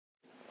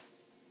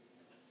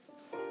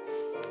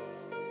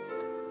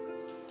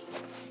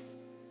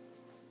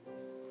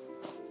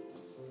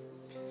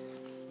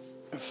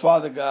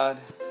Father God,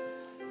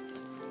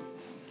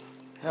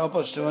 help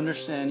us to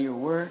understand your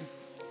word.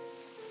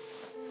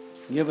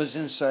 Give us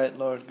insight,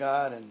 Lord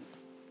God, and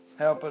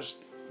help us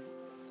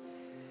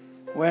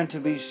when to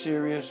be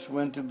serious,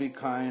 when to be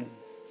kind,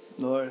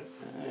 Lord.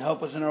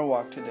 Help us in our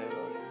walk today,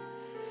 Lord.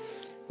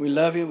 We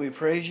love you. We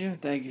praise you.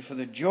 Thank you for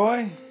the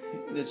joy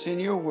that's in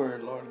your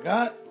word, Lord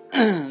God.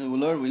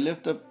 Lord, we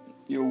lift up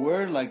your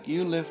word like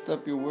you lift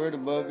up your word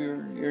above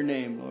your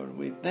name, Lord.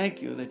 We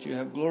thank you that you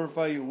have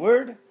glorified your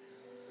word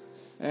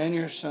and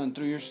your Son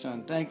through your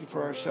Son. Thank you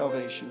for our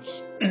salvations.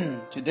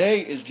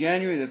 Today is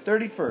January the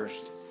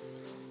 31st,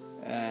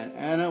 and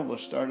Anna will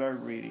start our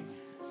reading.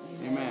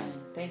 Amen.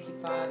 Thank you,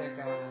 Father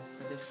God,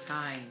 for this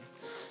time.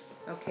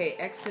 Okay,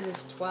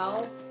 Exodus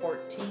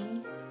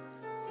 12:14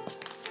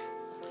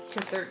 to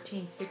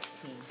 13:16.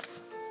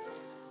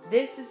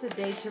 This is a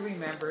day to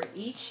remember.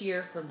 Each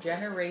year from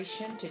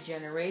generation to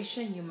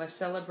generation you must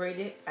celebrate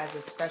it as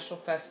a special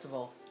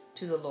festival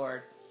to the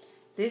Lord.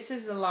 This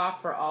is the law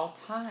for all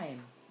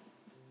time.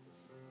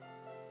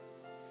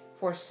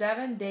 For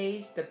 7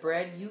 days the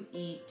bread you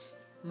eat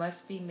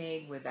must be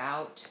made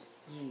without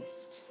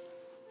yeast.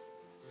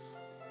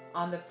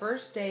 On the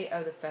first day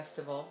of the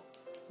festival,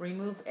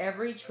 remove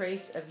every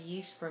trace of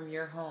yeast from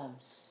your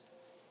homes.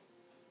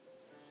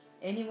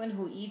 Anyone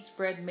who eats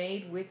bread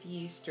made with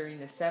yeast during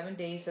the 7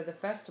 days of the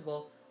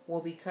festival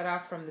will be cut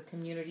off from the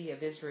community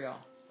of Israel.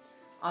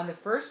 On the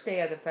first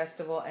day of the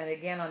festival and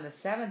again on the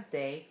 7th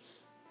day,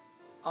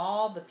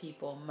 all the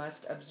people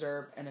must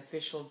observe an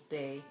official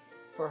day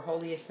for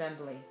holy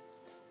assembly.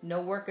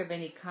 No work of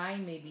any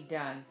kind may be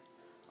done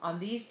on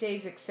these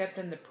days except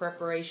in the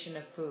preparation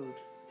of food.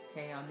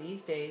 Okay, on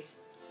these days,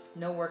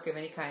 no work of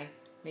any kind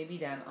may be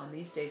done on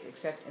these days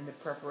except in the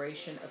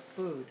preparation of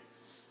food.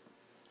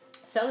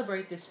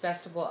 Celebrate this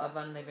festival of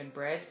unleavened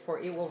bread, for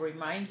it will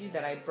remind you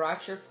that I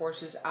brought your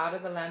forces out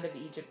of the land of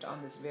Egypt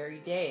on this very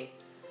day.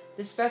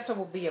 This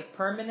festival will be a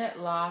permanent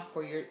law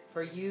for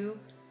you.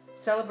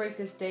 Celebrate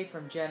this day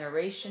from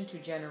generation to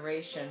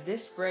generation.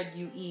 This bread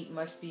you eat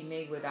must be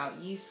made without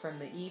yeast from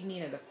the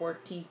evening of the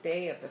 14th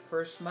day of the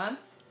first month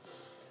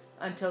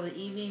until the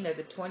evening of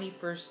the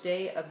 21st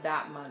day of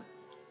that month.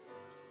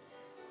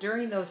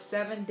 During those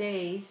 7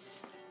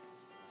 days,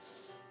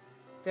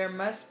 there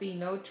must be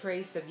no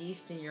trace of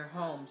yeast in your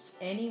homes.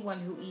 Anyone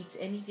who eats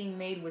anything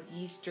made with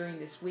yeast during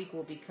this week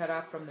will be cut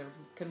off from the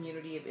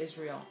community of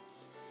Israel.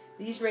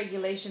 These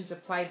regulations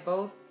apply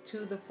both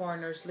to the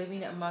foreigners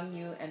living among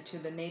you and to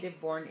the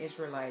native-born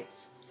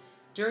Israelites.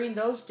 During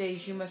those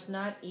days you must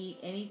not eat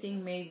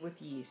anything made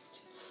with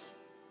yeast.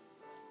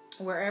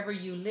 Wherever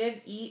you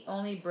live, eat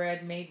only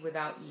bread made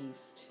without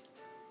yeast.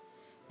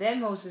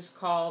 Then Moses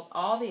called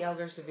all the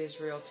elders of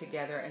Israel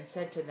together and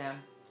said to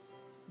them,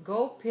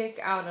 Go pick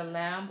out a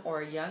lamb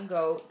or a young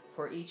goat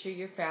for each of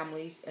your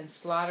families and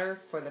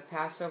slaughter the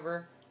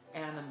Passover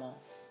animal.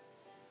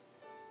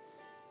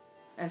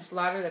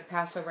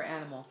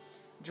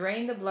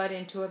 Drain the blood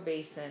into a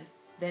basin.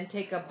 Then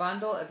take a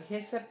bundle of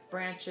hyssop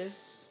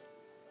branches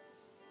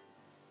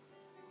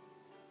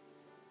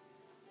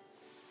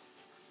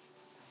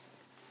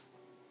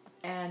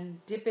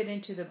and dip it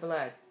into the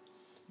blood.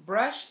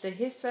 Brush the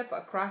hyssop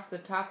across the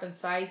top and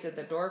sides of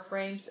the door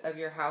frames of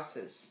your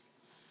houses,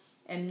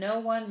 and no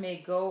one may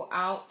go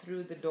out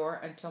through the door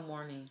until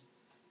morning.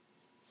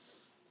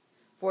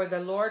 For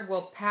the Lord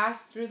will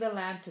pass through the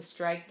land to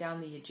strike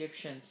down the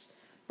Egyptians.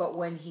 But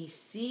when he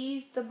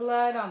sees the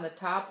blood on the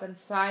top and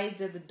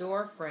sides of the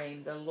door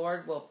frame, the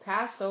Lord will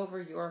pass over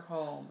your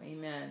home.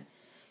 Amen.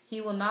 He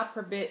will not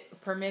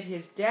permit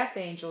his death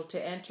angel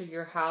to enter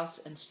your house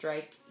and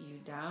strike you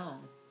down.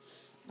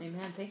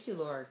 Amen. Thank you,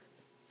 Lord.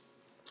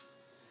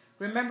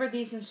 Remember,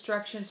 these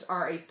instructions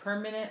are a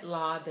permanent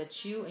law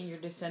that you and your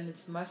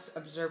descendants must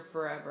observe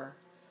forever.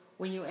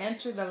 When you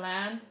enter the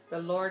land the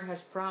Lord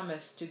has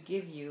promised to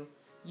give you,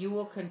 you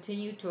will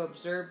continue to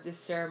observe this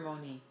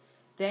ceremony.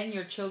 Then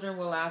your children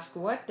will ask,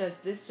 What does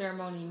this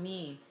ceremony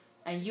mean?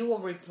 And you will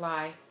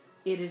reply,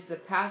 It is the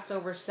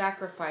Passover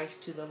sacrifice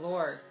to the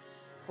Lord.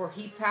 For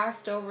he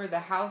passed over the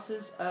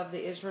houses of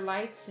the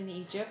Israelites in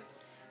Egypt,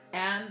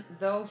 and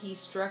though he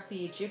struck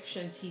the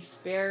Egyptians, he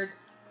spared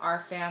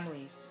our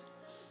families.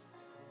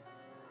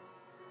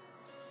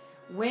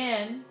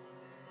 When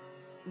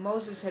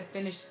Moses had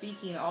finished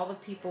speaking, all the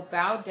people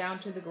bowed down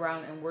to the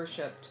ground and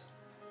worshipped.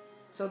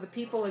 So the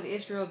people of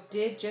Israel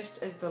did just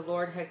as the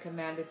Lord had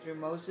commanded through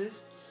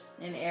Moses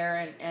and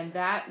Aaron, and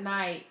that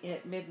night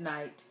at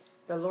midnight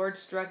the Lord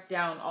struck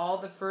down all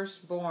the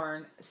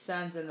firstborn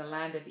sons in the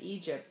land of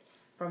Egypt,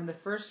 from the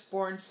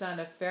firstborn son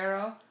of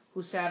Pharaoh,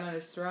 who sat on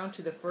his throne,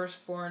 to the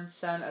firstborn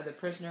son of the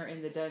prisoner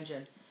in the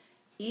dungeon.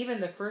 Even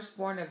the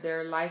firstborn of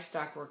their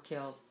livestock were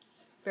killed.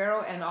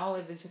 Pharaoh and all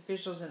of his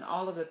officials and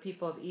all of the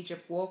people of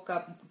Egypt woke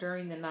up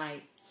during the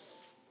night,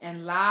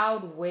 and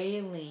loud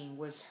wailing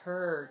was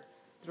heard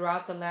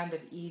throughout the land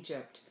of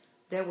Egypt.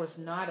 There was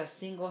not a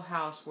single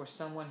house where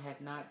someone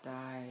had not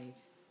died.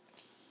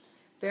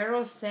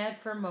 Pharaoh sent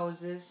for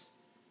Moses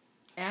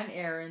and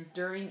Aaron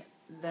during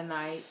the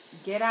night.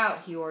 Get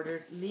out, he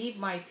ordered. Leave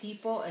my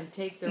people and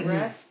take the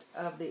rest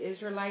of the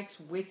Israelites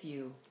with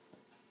you.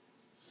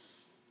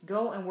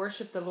 Go and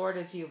worship the Lord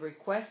as you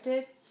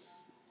requested.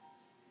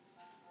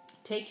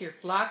 Take your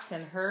flocks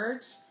and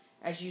herds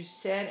as you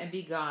said and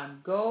be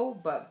gone. Go,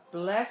 but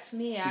bless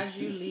me as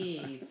you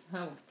leave.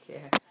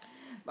 Okay.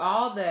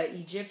 All the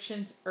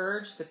Egyptians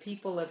urged the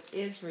people of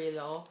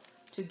Israel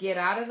to get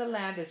out of the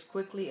land as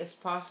quickly as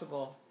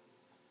possible,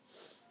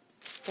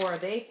 for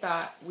they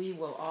thought, we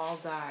will all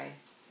die.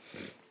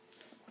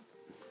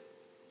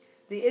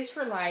 The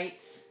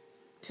Israelites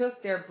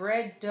took their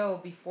bread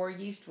dough before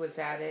yeast was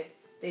added.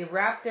 They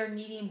wrapped their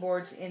kneading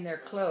boards in their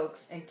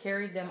cloaks and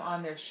carried them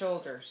on their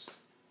shoulders.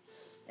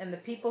 And the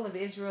people of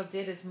Israel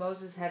did as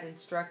Moses had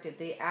instructed.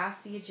 They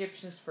asked the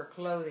Egyptians for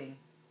clothing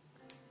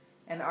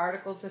and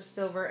articles of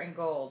silver and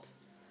gold.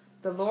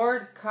 The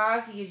Lord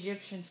caused the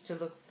Egyptians to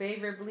look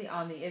favorably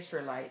on the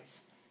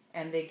Israelites,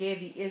 and they gave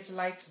the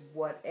Israelites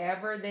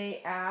whatever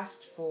they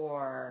asked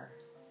for.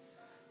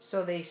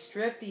 So they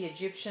stripped the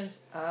Egyptians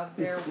of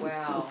their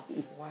wealth.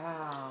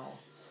 Wow.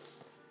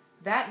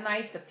 That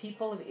night the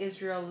people of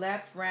Israel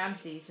left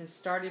Ramses and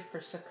started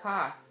for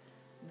Succoth.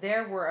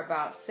 There were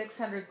about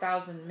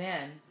 600,000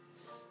 men,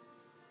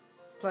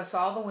 plus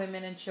all the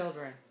women and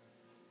children.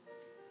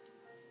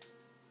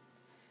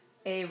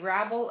 A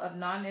rabble of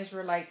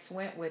non-Israelites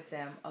went with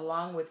them,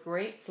 along with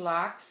great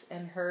flocks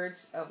and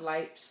herds of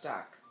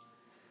livestock.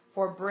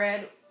 For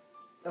bread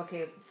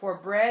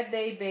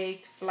they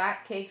baked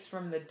flat cakes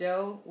from the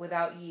dough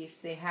without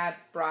yeast they had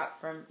brought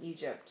from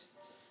Egypt.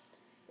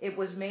 It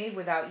was made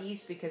without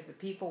yeast because the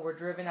people were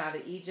driven out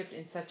of Egypt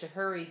in such a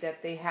hurry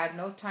that they had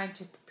no time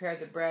to prepare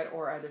the bread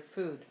or other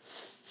food.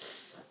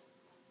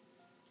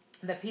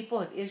 The people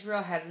of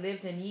Israel had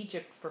lived in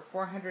Egypt for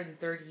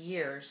 430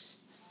 years.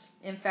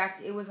 In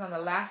fact, it was on the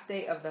last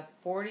day of the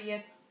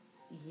 40th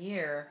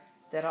year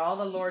that all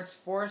the Lord's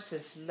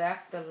forces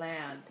left the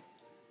land.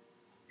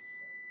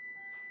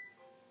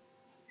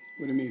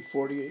 What do you mean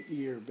 48th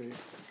year, babe?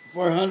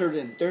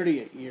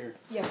 430th year.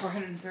 Yeah,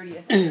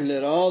 430th.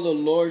 That all the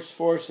Lord's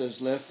forces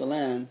left the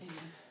land. Amen.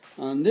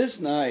 On this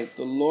night,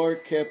 the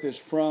Lord kept his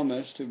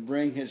promise to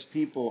bring his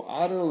people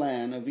out of the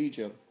land of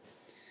Egypt.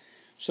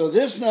 So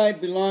this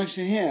night belongs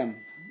to him,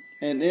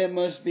 and it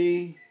must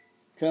be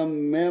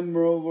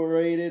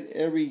commemorated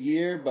every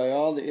year by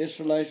all the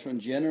Israelites from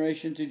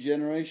generation to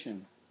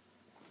generation.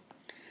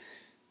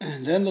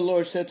 And then the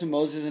Lord said to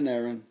Moses and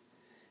Aaron,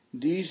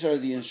 these are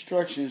the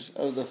instructions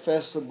of the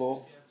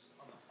festival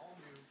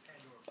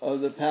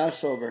of the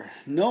Passover.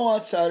 No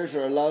outsiders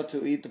are allowed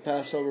to eat the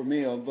Passover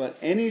meal, but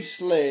any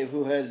slave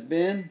who has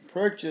been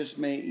purchased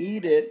may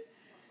eat it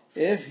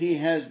if he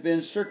has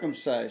been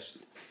circumcised.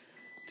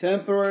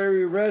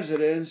 Temporary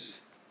residents.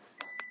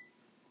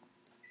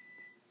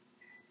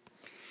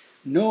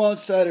 No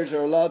outsiders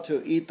are allowed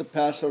to eat the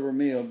Passover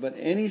meal, but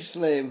any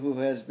slave who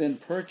has been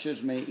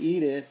purchased may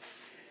eat it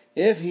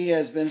if he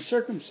has been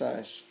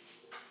circumcised.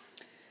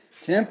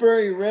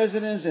 Temporary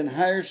residents and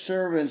hired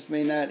servants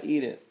may not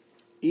eat it.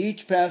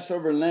 Each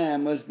Passover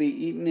lamb must be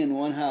eaten in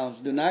one house.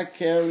 Do not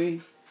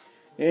carry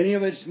any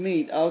of its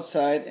meat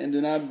outside, and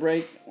do not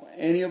break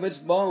any of its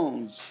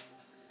bones.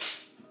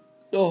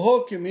 The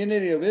whole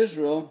community of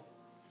Israel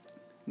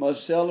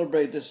must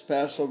celebrate this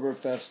Passover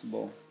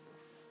festival.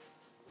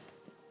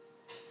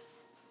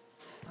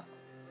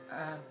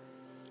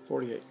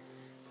 48.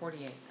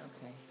 48,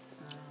 okay.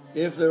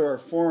 If there are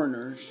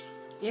foreigners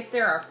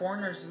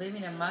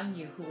living among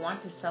you who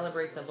want to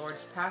celebrate the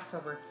Lord's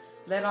Passover,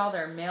 let all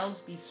their males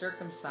be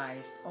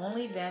circumcised.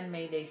 Only then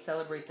may they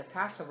celebrate the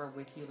Passover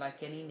with you like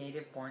any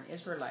native-born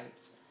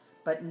Israelites.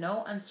 But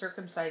no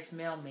uncircumcised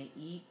male may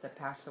eat the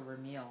Passover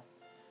meal.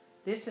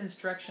 This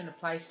instruction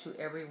applies to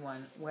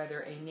everyone,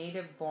 whether a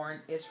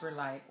native-born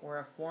Israelite or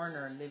a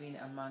foreigner living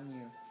among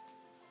you.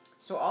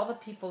 So all the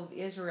people of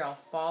Israel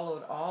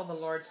followed all the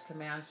Lord's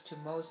commands to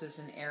Moses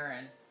and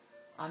Aaron.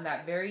 On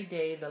that very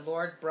day, the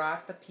Lord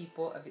brought the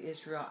people of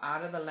Israel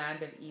out of the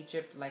land of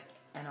Egypt like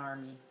an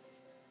army.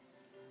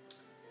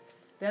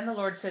 Then the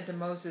Lord said to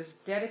Moses,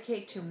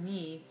 dedicate to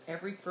me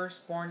every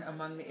firstborn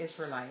among the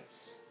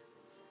Israelites.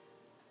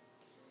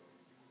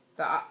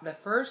 The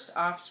first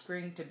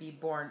offspring to be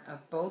born of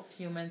both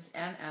humans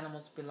and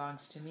animals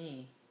belongs to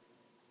me.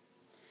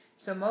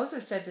 So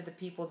Moses said to the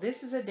people,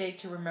 this is a day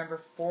to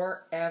remember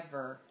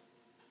forever.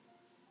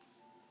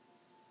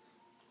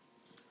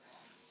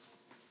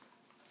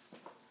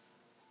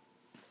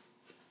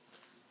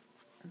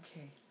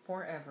 Okay,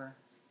 forever.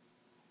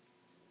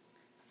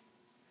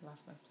 I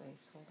lost my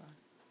place. Hold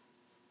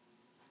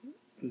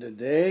on. The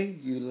day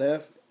you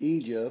left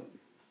Egypt,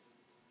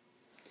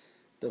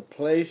 the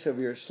place of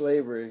your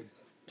slavery,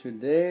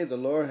 today the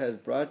Lord has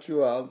brought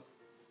you out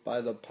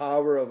by the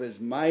power of his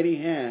mighty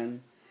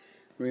hand.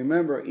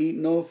 Remember, eat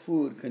no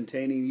food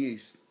containing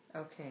yeast.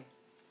 Okay.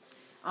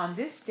 On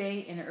this day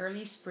in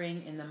early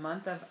spring in the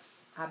month of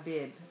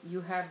Abib,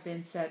 you have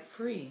been set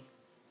free.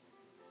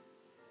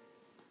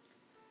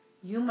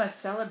 You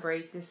must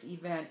celebrate this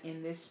event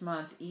in this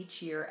month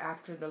each year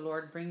after the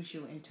Lord brings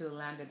you into the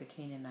land of the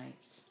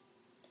Canaanites.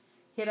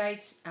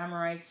 Hittites,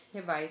 Amorites,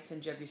 Hivites,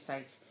 and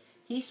Jebusites.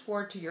 He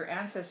swore to your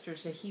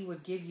ancestors that he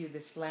would give you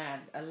this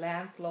land, a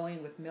land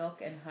flowing with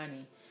milk and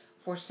honey.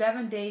 For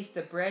 7 days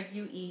the bread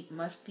you eat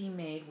must be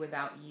made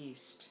without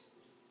yeast.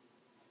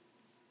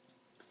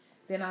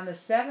 Then on the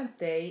 7th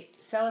day,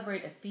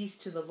 celebrate a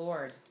feast to the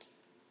Lord.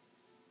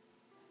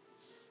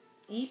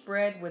 Eat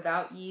bread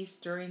without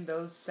yeast during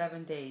those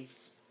 7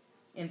 days.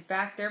 In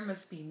fact, there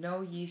must be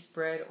no yeast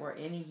bread or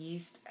any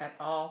yeast at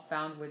all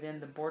found within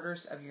the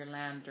borders of your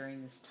land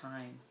during this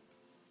time.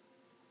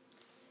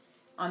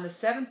 On the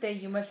 7th day,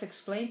 you must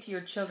explain to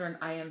your children,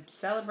 I am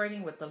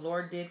celebrating what the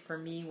Lord did for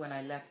me when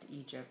I left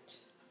Egypt.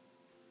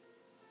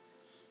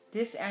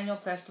 This annual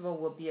festival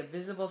will be a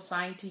visible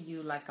sign to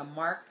you like a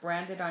mark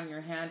branded on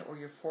your hand or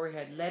your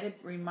forehead. Let it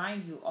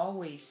remind you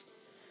always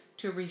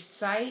to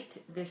recite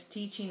this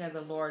teaching of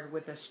the Lord.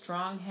 With a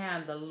strong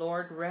hand, the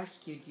Lord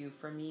rescued you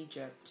from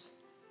Egypt.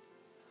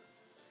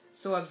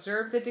 So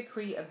observe the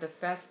decree of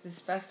this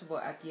festival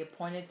at the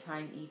appointed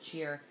time each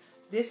year.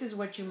 This is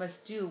what you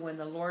must do when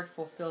the Lord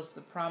fulfills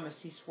the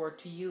promise he swore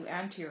to you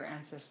and to your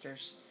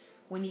ancestors.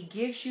 When he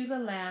gives you the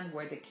land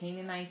where the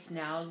Canaanites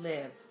now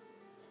live,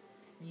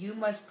 you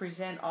must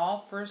present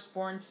all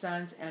firstborn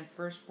sons and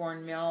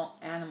firstborn male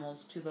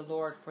animals to the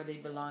Lord, for they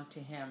belong to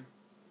him.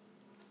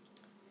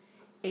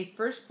 A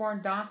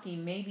firstborn donkey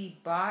may be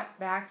bought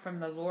back from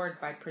the Lord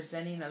by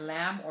presenting a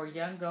lamb or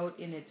young goat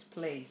in its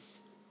place.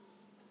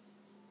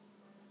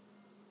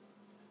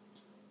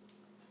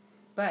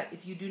 But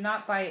if you do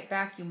not buy it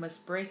back, you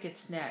must break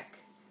its neck.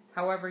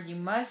 However, you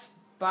must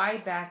buy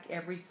back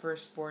every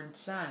firstborn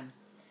son.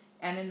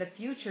 And in the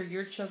future,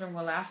 your children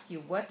will ask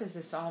you, what does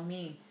this all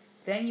mean?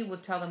 Then you will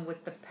tell them,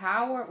 with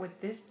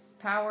this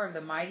power of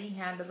the mighty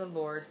hand of the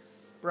Lord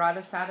brought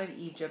us out of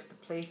Egypt,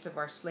 the place of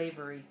our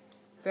slavery.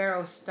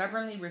 Pharaoh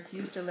stubbornly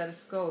refused to let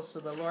us go, so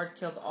the Lord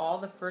killed all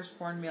the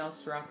firstborn males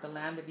throughout the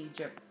land of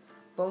Egypt,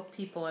 both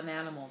people and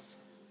animals.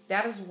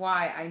 That is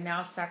why I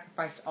now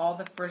sacrifice all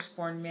the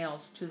firstborn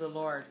males to the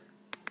Lord,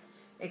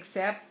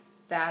 except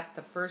that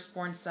the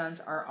firstborn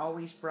sons are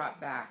always brought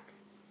back.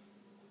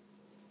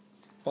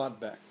 Bought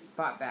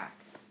back.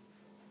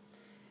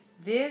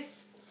 This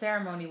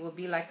ceremony will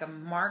be like a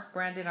mark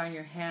branded on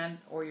your hand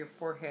or your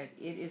forehead.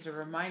 It is a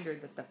reminder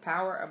that the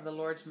power of the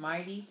Lord's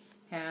mighty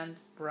hand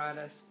brought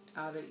us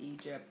out of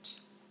Egypt.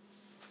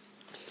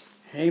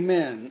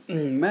 Amen.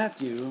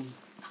 Matthew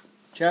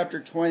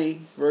chapter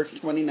 20, verse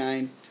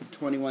 29 to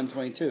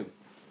 21-22.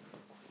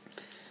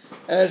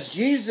 As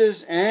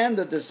Jesus and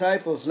the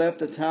disciples left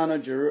the town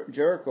of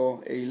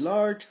Jericho, a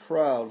large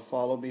crowd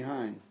followed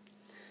behind.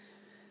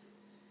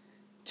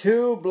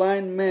 2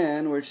 blind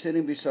men were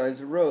sitting beside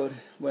the road.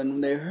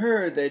 When they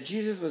heard that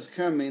Jesus was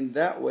coming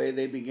that way,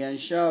 they began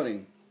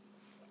shouting,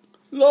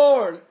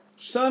 Lord,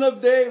 Son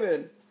of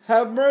David,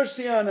 have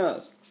mercy on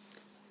us.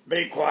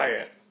 Be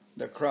quiet,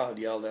 the crowd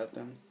yelled at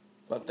them.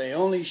 But they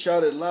only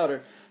shouted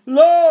louder,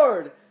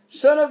 Lord,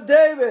 Son of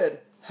David,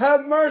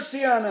 have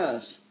mercy on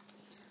us.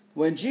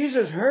 When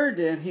Jesus heard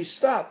them, he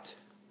stopped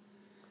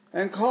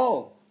and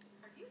called,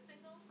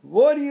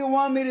 What do you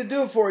want me to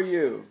do for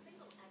you?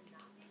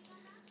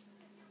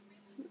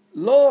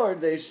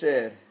 Lord, they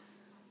said,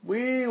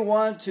 we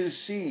want to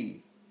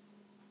see.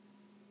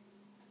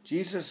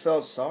 Jesus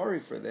felt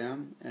sorry for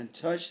them and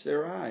touched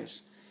their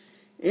eyes.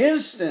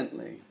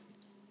 Instantly,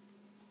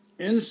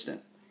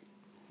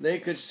 they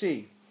could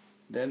see.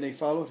 Then they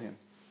followed him.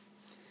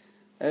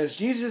 As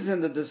Jesus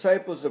and the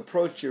disciples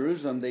approached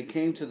Jerusalem, they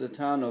came to the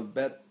town of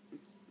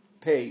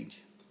Bethphage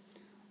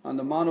on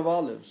the Mount of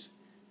Olives.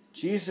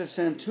 Jesus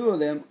sent 2 of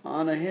them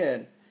on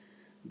ahead.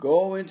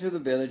 Go into the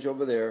village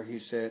over there, he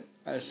said.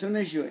 As soon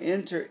as you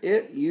enter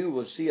it, you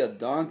will see a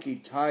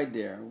donkey tied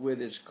there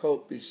with its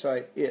coat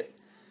beside it.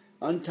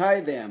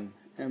 Untie them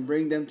and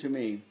bring them to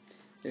me.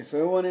 If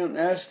anyone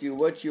asks you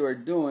what you are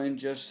doing,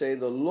 just say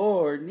the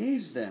Lord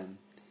needs them,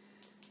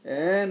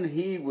 and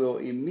he will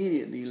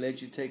immediately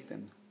let you take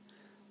them.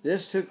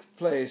 This took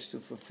place to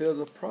fulfill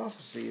the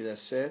prophecy that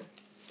said,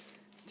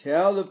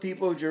 Tell the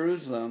people of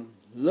Jerusalem,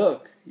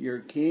 look, your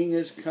king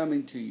is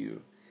coming to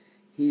you.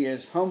 He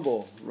is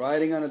humble,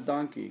 riding on a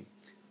donkey's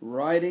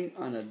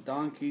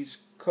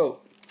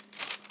colt.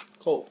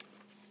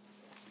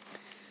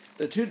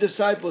 The 2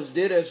 disciples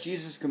did as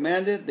Jesus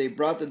commanded. They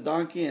brought the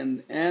donkey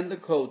and the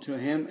colt to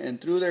him and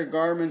threw their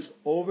garments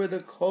over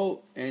the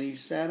colt, and he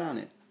sat on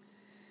it.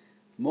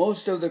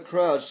 Most of the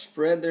crowd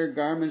spread their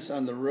garments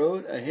on the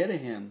road ahead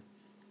of him,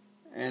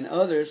 and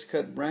others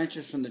cut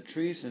branches from the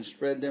trees and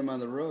spread them on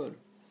the road.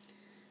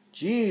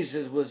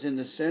 Jesus was in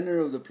the center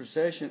of the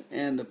procession,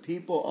 and the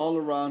people all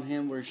around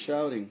him were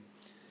shouting,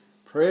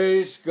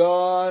 Praise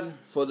God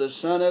for the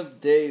Son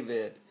of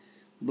David.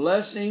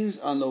 Blessings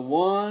on the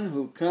one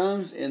who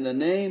comes in the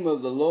name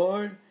of the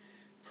Lord.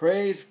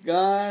 Praise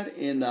God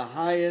in the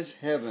highest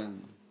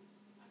heaven.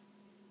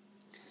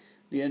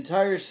 The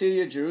entire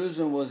city of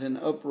Jerusalem was in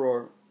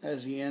uproar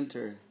as he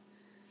entered.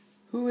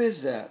 Who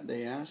is that?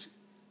 They asked.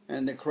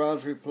 And the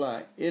crowds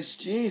replied, It's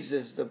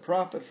Jesus, the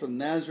prophet from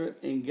Nazareth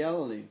in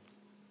Galilee.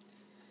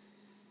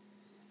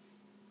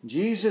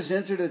 Jesus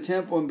entered the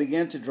temple and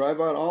began to drive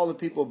out all the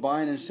people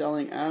buying and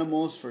selling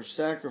animals for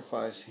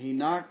sacrifice. He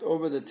knocked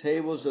over the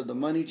tables of the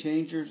money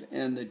changers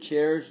and the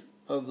chairs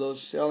of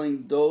those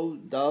selling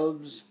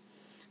doves.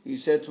 He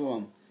said to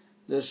them,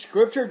 "The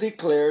scripture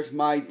declares,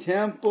 'My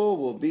temple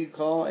will be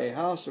called a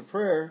house of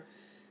prayer,'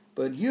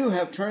 but you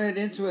have turned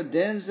it into a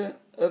den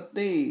of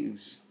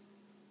thieves."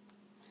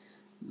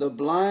 The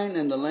blind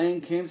and the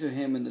lame came to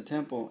him in the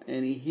temple,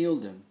 and he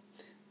healed them.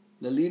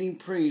 The leading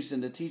priests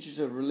and the teachers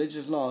of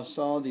religious law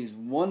saw these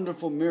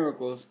wonderful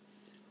miracles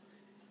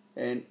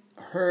and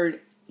heard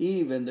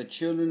even the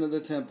children of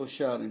the temple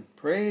shouting,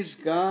 "Praise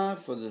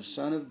God for the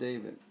Son of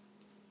David."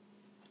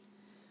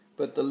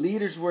 But the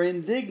leaders were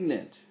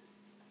indignant.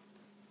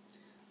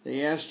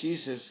 They asked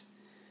Jesus,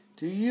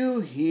 "Do you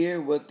hear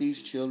what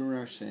these children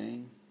are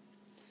saying?"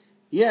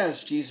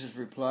 "Yes," Jesus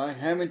replied.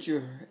 Haven't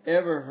you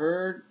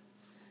ever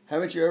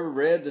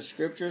read the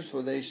scriptures?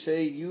 For they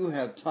say, 'You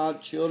have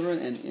taught children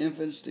and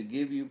infants to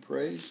give you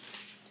praise.'"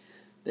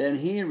 Then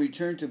he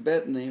returned to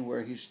Bethany,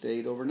 where he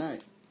stayed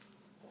overnight.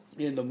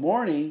 In the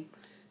morning,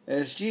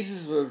 as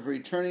Jesus was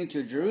returning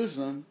to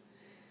Jerusalem,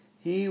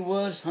 he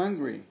was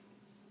hungry,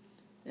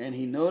 and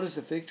he noticed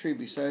a fig tree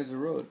beside the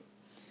road.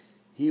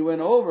 He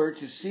went over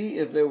to see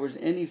if there was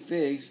any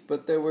figs,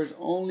 but there was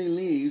only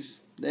leaves.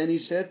 Then he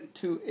said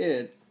to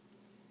it,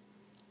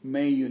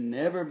 "May you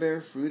never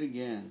bear fruit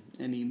again."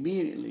 And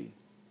immediately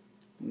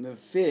the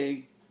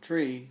fig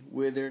tree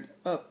withered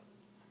up.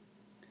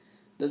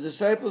 The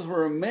disciples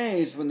were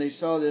amazed when they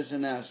saw this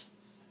and asked,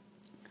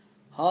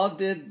 "How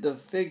did the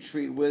fig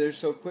tree wither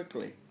so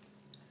quickly?"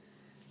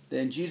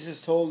 Then Jesus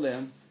told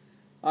them,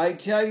 "I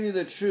tell you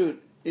the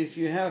truth, if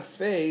you have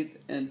faith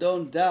and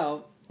don't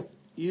doubt,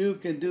 you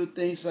can do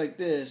things like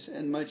this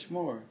and much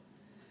more.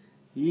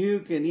 You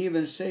can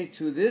even say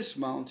to this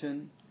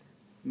mountain,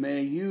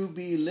 'May you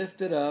be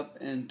lifted up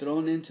and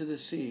thrown into the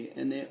sea,'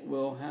 and it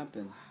will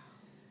happen.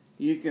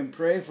 You can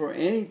pray for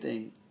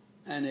anything,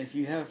 and if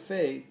you have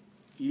faith,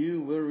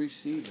 you will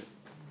receive it."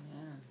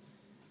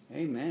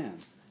 Amen.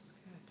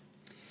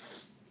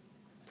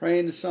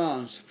 Praying the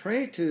Psalms.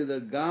 Pray to the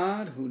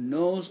God who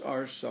knows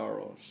our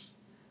sorrows.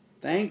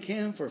 Thank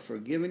Him for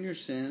forgiving your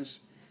sins.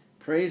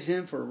 Praise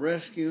Him for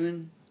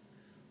rescuing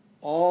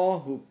all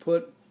who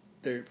put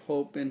their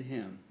hope in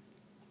Him.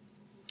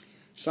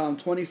 Psalm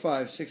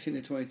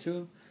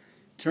 25:16-22.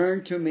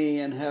 Turn to me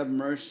and have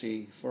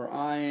mercy, for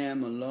I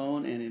am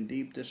alone and in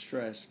deep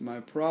distress. My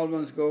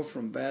problems go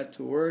from bad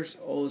to worse.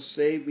 Oh,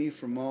 save me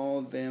from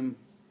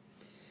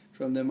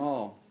them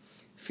all.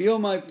 Feel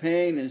my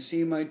pain and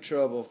see my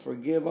trouble.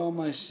 Forgive all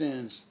my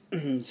sins.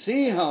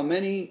 See how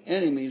many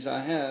enemies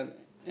I have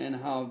and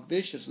how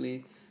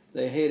viciously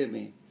they hated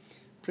me.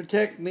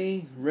 Protect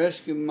me,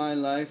 rescue my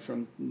life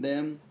from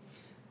them.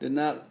 Do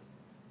not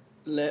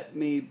let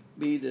me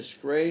be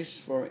disgraced,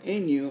 for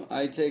in you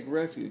I take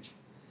refuge.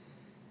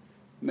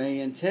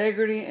 May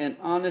integrity and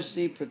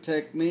honesty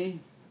protect me,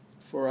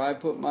 for I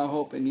put my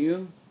hope in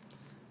you.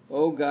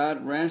 O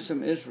God,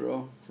 ransom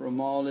Israel from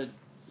all its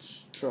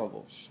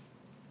troubles.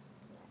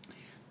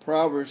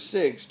 Proverbs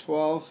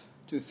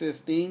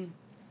 6:12-15.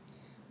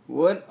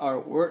 What are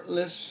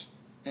worthless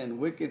and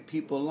wicked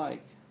people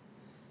like?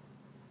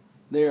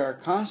 They are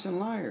constant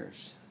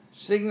liars,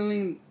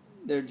 signaling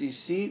their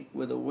deceit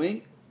with a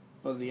wink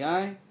of the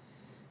eye,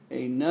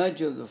 a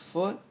nudge of the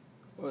foot,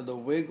 or the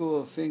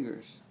wiggle of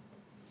fingers.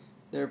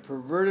 Their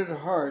perverted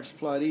hearts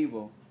plot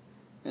evil,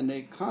 and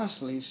they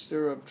constantly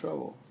stir up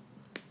trouble.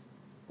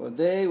 For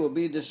they will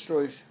be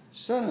destroyed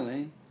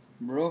suddenly,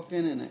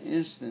 broken in an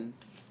instant,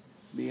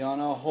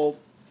 beyond all hope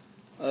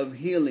of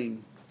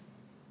healing.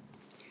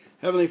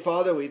 Heavenly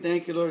Father, we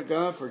thank you, Lord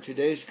God, for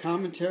today's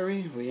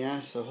commentary. We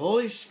ask the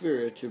Holy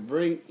Spirit to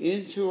bring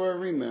into our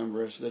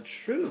remembrance the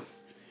truth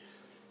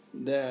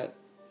that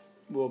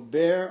will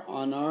bear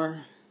on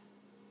our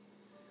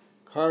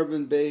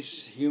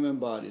carbon-based human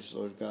bodies,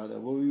 Lord God, that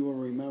we will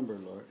remember,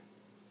 Lord.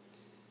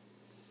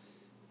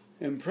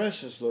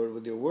 Impress us, Lord,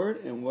 with your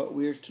word and what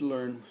we are to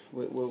learn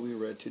with what we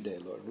read today,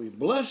 Lord. We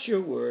bless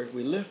your word.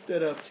 We lift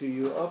it up to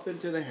you, up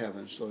into the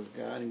heavens, Lord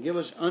God, and give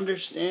us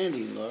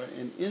understanding, Lord,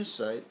 and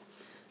insight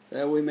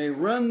that we may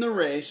run the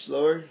race,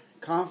 Lord,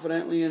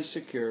 confidently and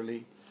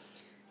securely.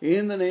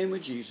 In the name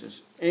of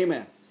Jesus.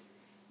 Amen.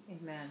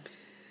 Amen.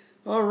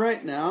 All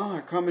right, now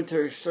our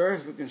commentary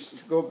starts. We can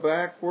go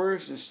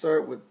backwards and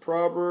start with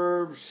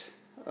Proverbs.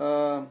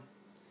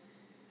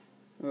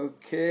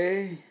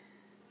 Okay.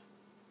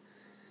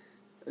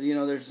 You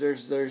know,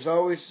 there's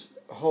always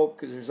hope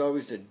because there's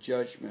always the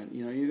judgment.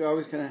 You know, you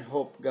always kind of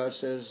hope. God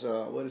says,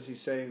 what does He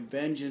say?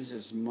 Vengeance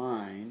is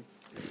mine.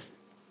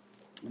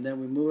 And then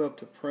we move up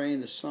to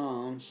praying the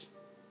Psalms.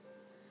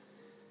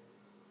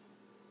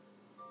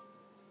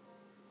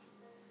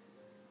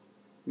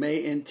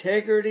 May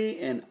integrity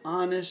and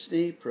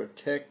honesty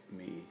protect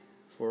me,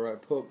 for I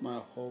put my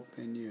hope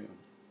in you.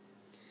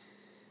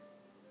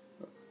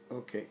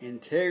 Okay,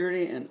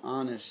 integrity and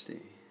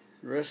honesty.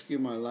 Rescue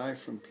my life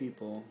from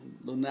people.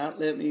 Do not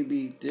let me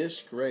be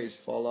disgraced,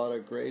 fall out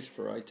of grace,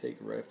 for I take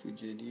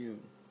refuge in you.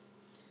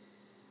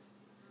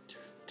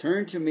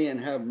 Turn to me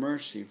and have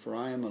mercy, for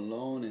I am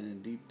alone and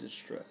in deep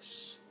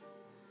distress.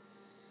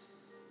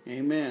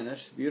 Amen.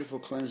 That's beautiful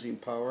cleansing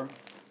power.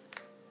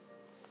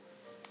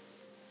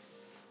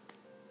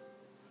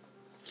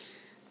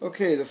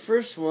 Okay, the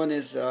first one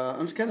is,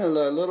 I'm kind of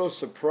a little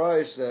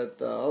surprised that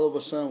all of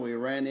a sudden we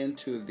ran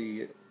into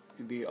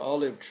the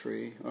olive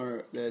tree,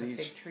 or that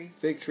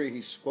fig tree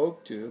he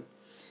spoke to.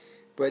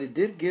 But it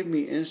did give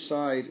me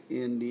insight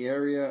in the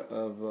area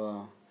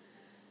of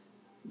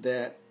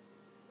that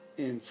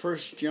in 1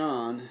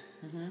 John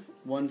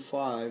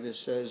 1:5 it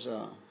says,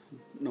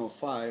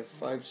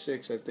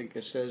 5:6 I think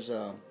it says,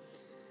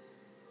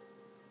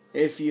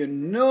 if you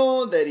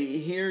know that he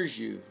hears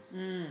you.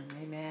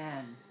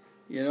 Amen.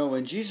 You know,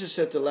 when Jesus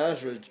said to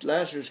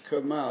Lazarus,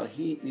 come out,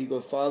 he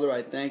goes, Father,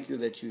 I thank you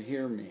that you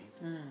hear me.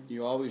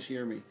 You always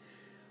hear me.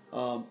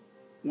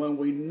 When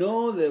we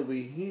know that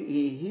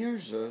he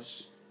hears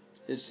us,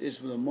 it's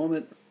the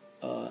moment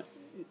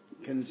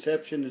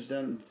conception is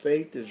done,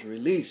 faith is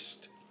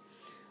released.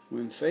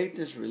 When faith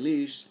is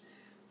released,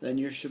 then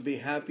you should be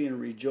happy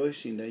and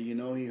rejoicing that you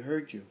know he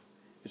heard you.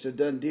 It's a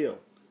done deal.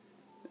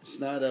 It's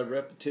not a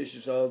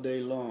repetitious all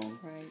day long.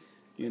 Right.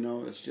 You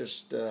know, it's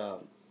just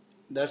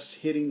that's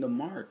hitting the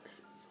mark,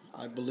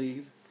 I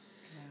believe.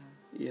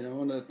 Yeah. You know,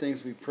 one of the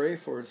things we pray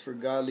for is for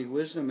godly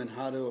wisdom and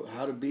how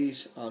to be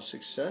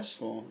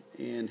successful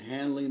in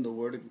handling the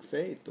word of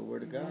faith, the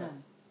word of God.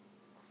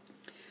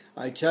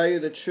 I tell you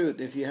the truth,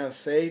 if you have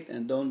faith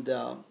and don't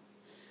doubt,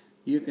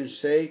 you can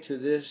say to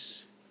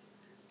this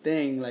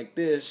thing like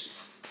this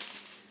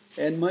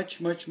and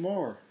much, much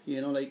more. You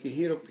know, like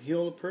you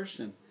heal a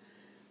person.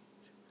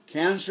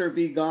 Cancer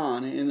be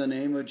gone in the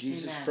name of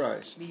Jesus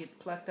Christ. Be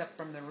plucked up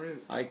from the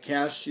root. I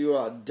cast you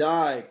out.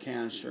 Die,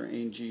 cancer,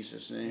 in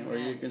Jesus' name. Or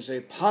you can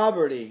say,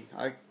 poverty,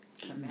 I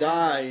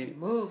die.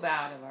 Move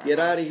out of our Get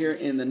out of here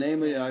in the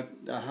name of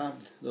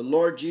the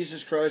Lord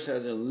Jesus Christ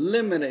has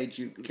eliminated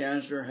you.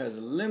 Cancer has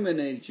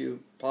eliminated you.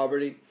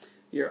 Poverty,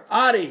 you're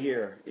out of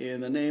here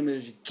in the name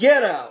of Jesus.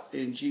 Get out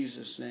in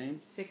Jesus'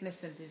 name.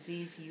 Sickness and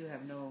disease, you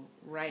have no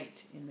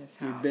right in this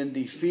house. You've been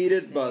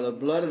defeated by the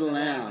blood of the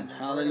Lamb.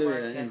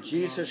 Hallelujah. In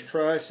Jesus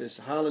Christ is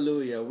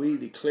hallelujah. We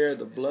declare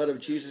the blood of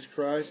Jesus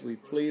Christ. We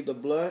plead the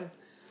blood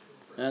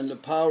and the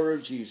power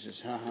of Jesus.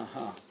 Ha ha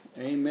ha.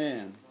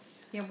 Amen.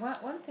 Yeah,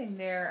 one thing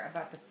there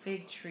about the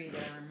fig tree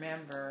that I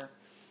remember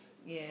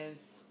is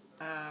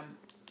I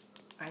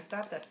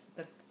thought that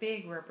the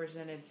fig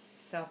represented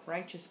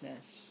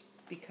self-righteousness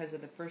because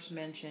of the first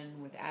mention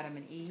with Adam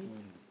and Eve.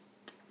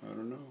 I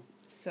don't know.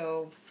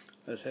 So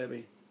that's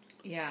heavy.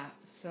 Yeah,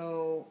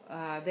 so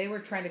they were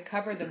trying to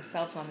cover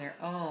themselves on their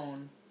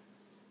own,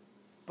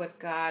 but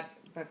God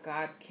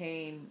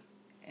came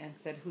and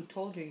said, "Who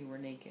told you you were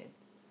naked?"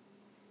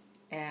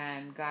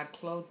 And God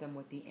clothed them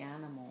with the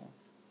animal.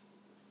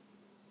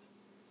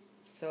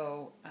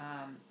 So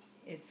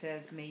it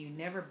says, "May you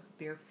never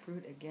bear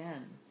fruit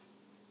again."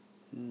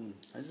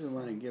 I just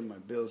want to get my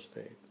bills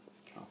paid.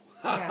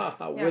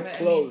 With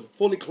clothes,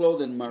 fully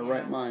clothed in my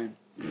right mind.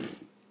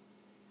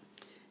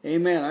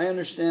 Amen. I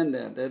understand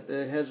that. That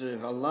has a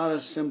lot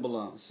of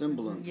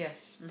symbolism.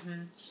 Yes.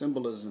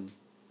 Symbolism.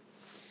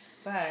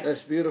 But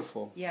that's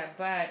beautiful. Yeah,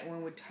 but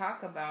when we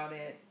talk about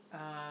it,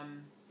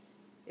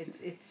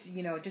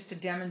 it's just a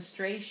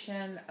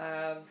demonstration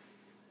of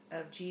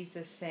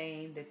Jesus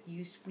saying that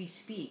we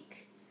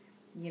speak.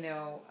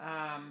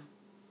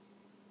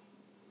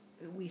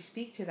 We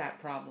speak to that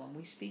problem.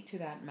 We speak to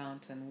that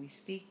mountain. We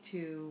speak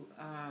to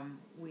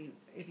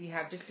if you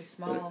have just a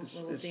small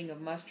little thing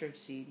of mustard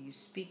seed, you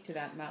speak to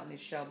that mountain. It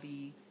shall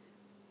be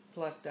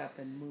plucked up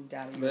and moved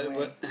out of your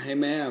way.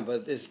 Amen.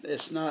 But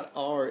it's not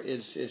our.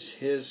 It's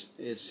his.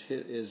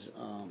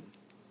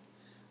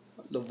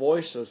 The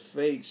voice of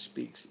faith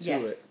speaks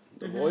to it.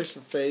 The voice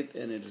of faith,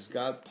 and it is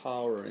God's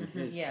power and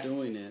His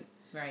doing it.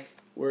 Right.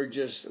 We're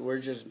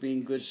just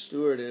being good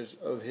stewards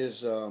of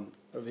His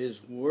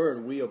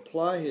word. We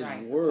apply His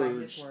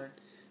words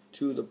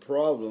to the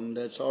problem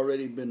that's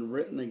already been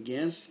written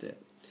against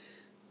it.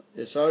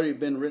 It's already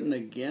been written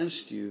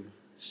against you,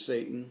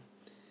 Satan.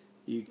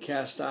 You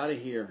cast out of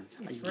here.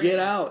 Get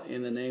out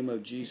in the name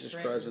of Jesus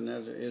Christ, and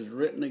that is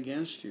written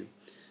against you.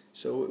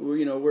 So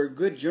we're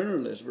good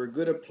journalists. We're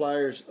good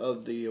appliers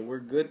of we're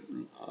good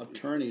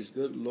attorneys,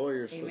 good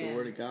lawyers for the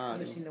Word of God.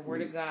 Using the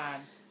Word of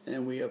God.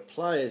 And we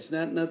apply it. It's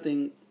not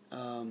nothing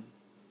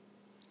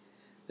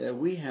that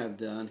we have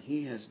done.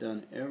 He has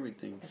done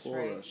everything for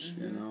us.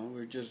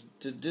 We're just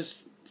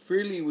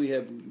freely we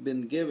have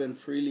been given,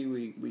 freely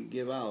we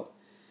give out.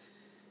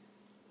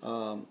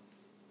 I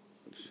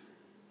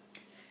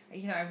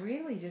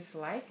really just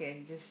like it.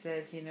 It just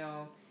says,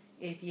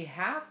 if you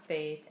have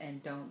faith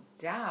and don't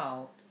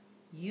doubt,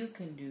 you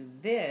can do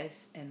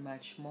this and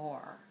much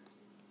more.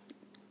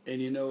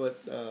 And you know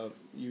what?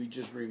 You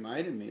just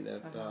reminded me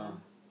that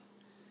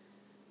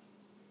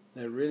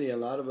that really a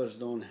lot of us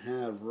don't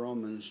have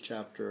Romans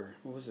chapter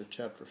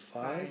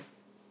 5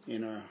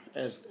 in our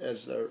as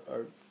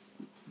our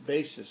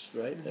basis,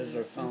 right? As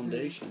our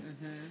foundation,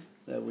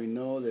 that we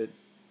know that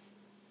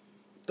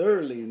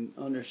thoroughly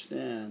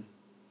understand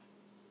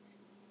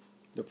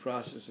the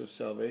process of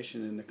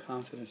salvation and the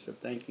confidence of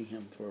thanking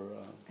Him for.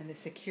 And the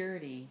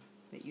security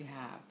that you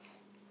have.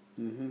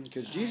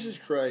 Because Jesus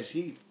Christ,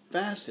 He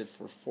fasted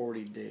for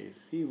 40 days.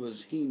 He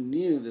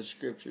knew the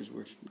Scriptures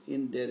were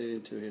indebted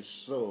into His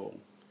soul.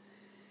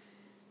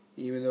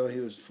 Even though He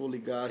was fully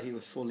God, He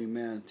was fully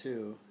man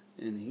too.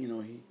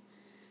 And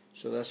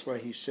so that's why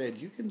He said,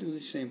 you can do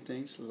the same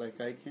things like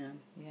I can.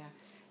 Yeah.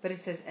 But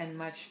it says, and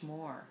much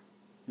more.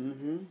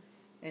 And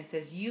it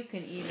says, you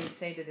can even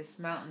say to this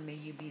mountain, may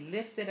you be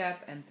lifted up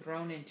and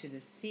thrown into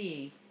the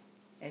sea.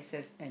 It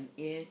says, and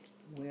it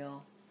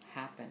will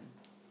happen.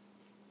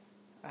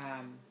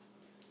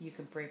 You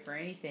can pray for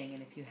anything,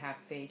 and if you have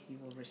faith, you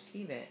will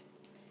receive it.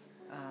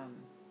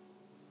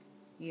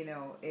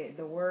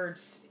 The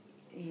words,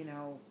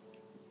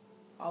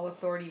 all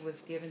authority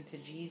was given to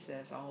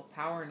Jesus. All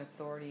power and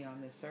authority on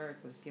this earth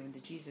was given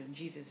to Jesus, and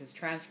Jesus has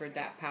transferred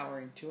that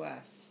power into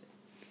us.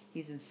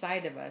 He's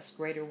inside of us.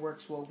 Greater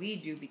works will we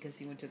do because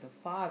He went to the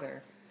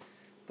Father.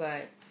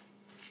 But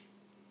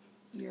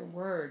your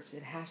words,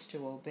 it has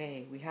to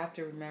obey. We have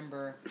to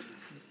remember,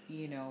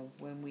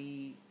 when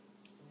we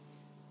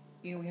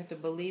have to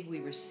believe we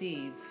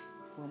receive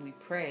when we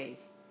pray.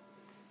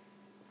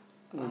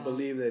 We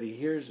believe that He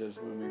hears us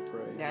when we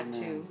pray. That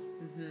Amen. too.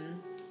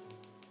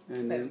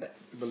 And then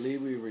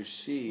believe we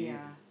receive.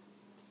 Yeah.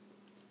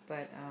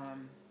 But,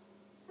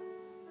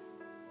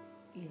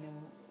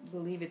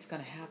 believe it's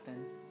going to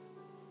happen.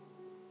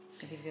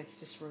 I think that's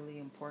just really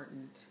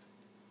important.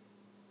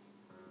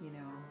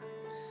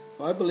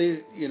 Well, I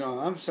believe,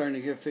 I'm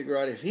starting to figure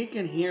out if He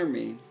can hear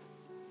me,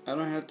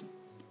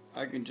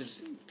 I can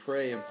just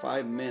pray in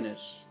 5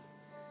 minutes.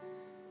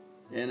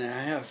 And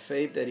I have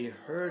faith that He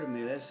heard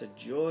me. That's a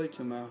joy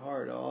to my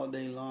heart all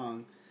day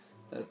long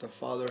that the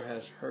Father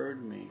has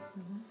heard me.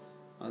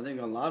 I think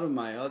a lot of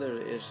my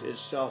other is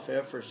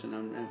self-efforts, and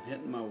I'm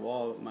hitting my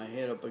wall, my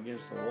head up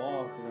against the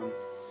wall because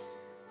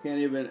I can't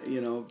even,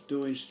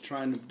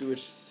 trying to do it.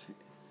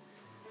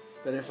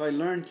 But if I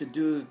learn to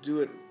do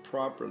it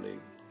properly,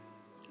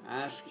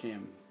 ask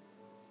Him,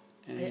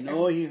 and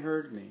He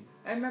heard me.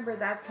 I remember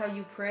that's how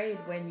you prayed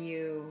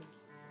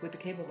with the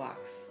cable box.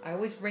 I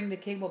always bring the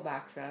cable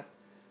box up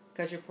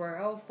because your prayer,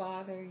 oh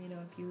Father,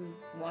 if you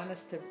want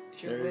us to,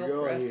 it's your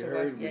will for us to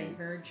watch. Yeah, He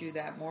heard you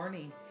that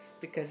morning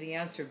because He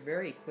answered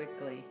very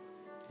quickly.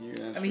 He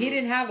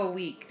didn't have a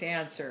week to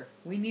answer.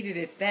 We needed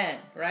it then,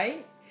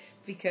 right?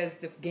 Because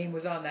the game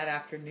was on that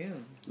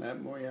afternoon.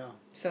 That more, yeah.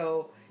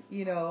 So,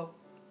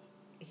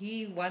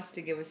 He wants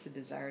to give us the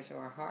desires of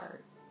our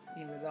heart.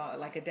 He was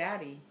like a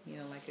daddy,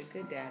 like a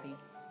good daddy.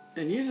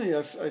 And usually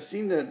I've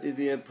seen that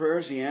the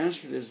prayers He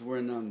answered is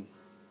when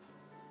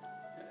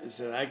it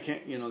said, I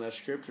can't, that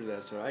scripture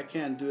that said, I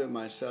can't do it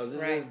myself.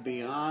 This is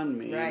beyond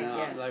me. Right,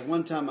 yes. Like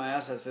one time I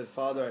asked, I said,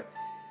 Father,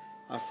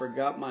 I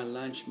forgot my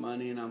lunch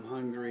money and I'm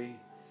hungry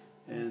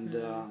and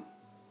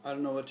I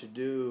don't know what to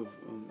do,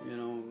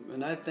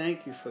 and I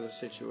thank You for the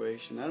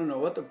situation. I don't know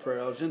what the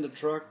prayer. I was in the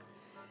truck.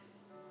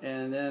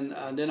 And then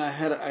I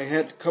had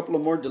a couple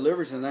of more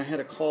deliveries, and I had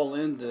to call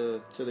in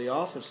to the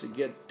office to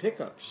get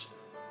pickups.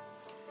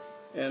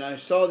 And I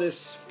saw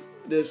this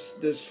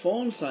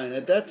phone sign.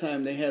 At that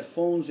time, they had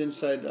phones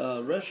inside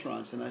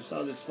restaurants, and I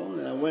saw this phone,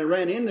 and I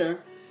ran in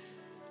there,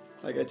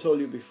 like I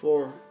told you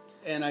before.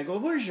 And I go,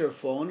 "Where's your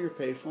phone? Your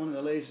payphone?" And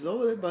the lady says,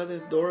 "Over there by the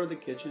door of the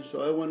kitchen."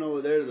 So I went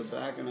over there to the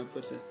back, and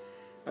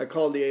I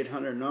called the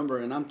 800 number,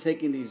 and I'm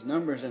taking these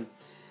numbers, and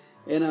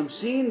I'm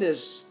seeing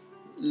this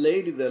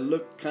lady that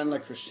looked kind of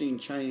like Christine,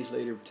 Chinese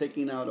lady,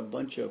 taking out a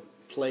bunch of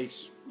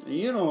plates. And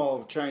you know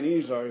how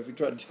Chinese are if you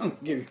try to tell them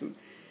to give you.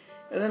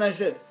 And then I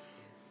said,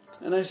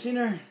 and I seen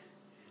her,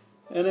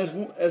 and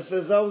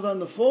as I was on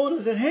the phone,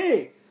 I said,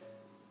 "Hey,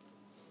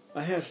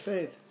 I have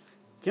faith.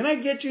 Can I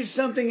get you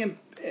something and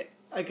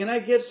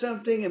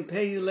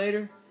pay you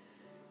later?"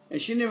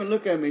 And she didn't even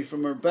look at me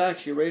from her back.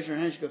 She raised her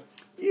hand. She goes,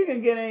 "You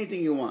can get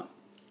anything you want."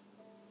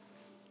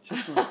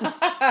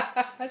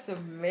 That's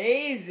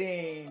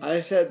amazing.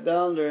 I sat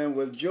down there and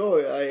with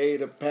joy I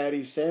ate a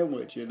patty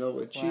sandwich,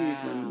 with cheese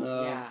and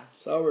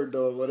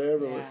sourdough,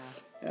 whatever.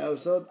 Yeah. I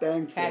was so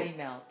thankful. Patty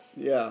melt.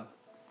 Yeah.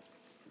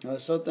 I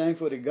was so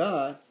thankful to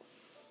God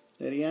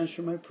that He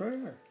answered my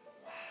prayer.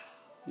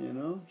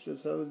 Wow.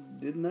 Since I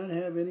did not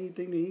have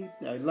anything to eat.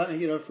 I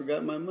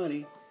forgot my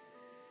money.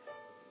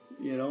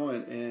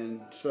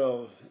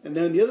 And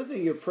then the other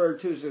thing your prayer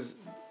too says,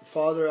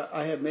 Father,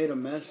 I have made a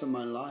mess of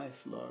my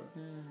life, Lord.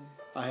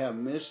 I have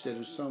missed it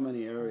in so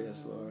many areas,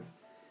 Lord.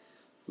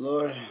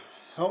 Lord,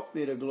 help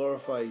me to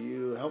glorify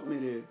You. Help me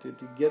to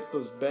get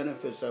those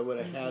benefits I would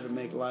have had to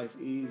make life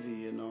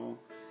easy,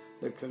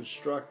 the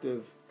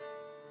constructive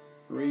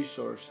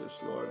resources,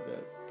 Lord,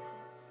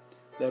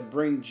 that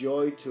bring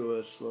joy to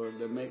us, Lord,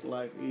 that make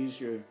life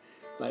easier,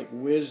 like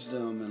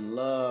wisdom and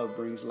love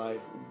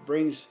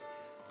brings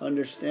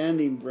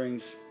understanding,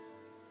 brings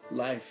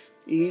life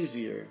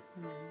easier.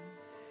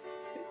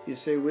 You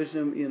say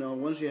wisdom,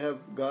 once you have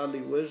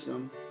godly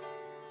wisdom,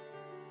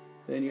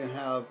 then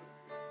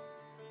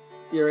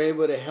you're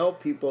able to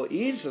help people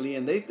easily,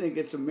 and they think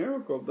it's a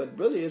miracle, but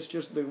really it's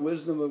just the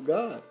wisdom of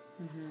God.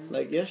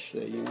 Like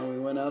yesterday, we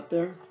went out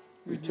there,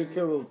 we took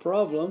care of a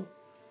problem,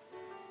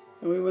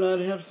 and we went out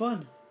and had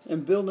fun.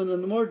 And building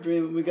in the more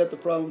dream, we got the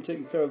problem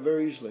taken care of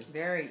very easily.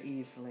 Very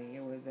easily.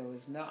 There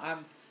was no.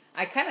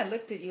 I kind of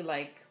looked at you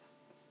like,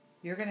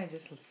 you're gonna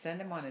just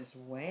send him on his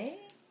way?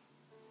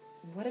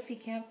 What if he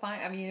can't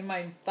find? I mean,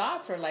 my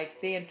thoughts were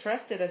like, they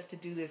entrusted us to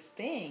do this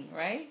thing,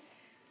 right?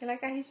 You're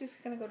like, he's just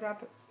gonna go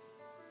drop it.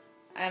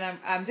 And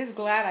I'm just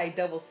glad I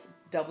double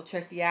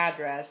checked the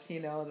address,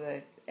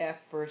 the F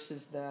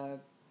versus the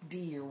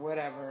D or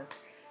whatever.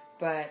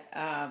 But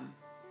I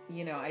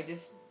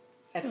just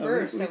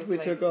first we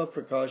took all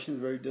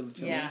precautions very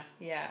diligently.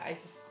 Yeah. I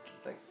just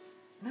was like,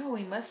 no,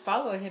 we must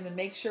follow him and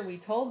make sure we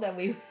told them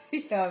we.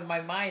 In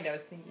my mind, I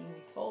was thinking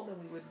we told them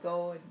we would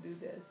go and do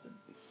this.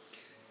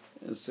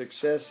 And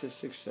success is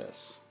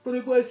success. But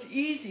it was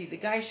easy. The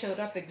guy showed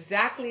up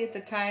exactly at the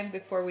time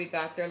before we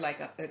got there, like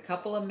a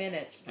couple of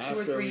minutes,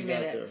 After 2 or 3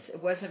 minutes.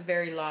 It wasn't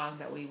very long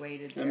that we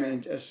waited there. I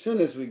mean, as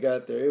soon as we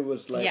got there, it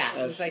was like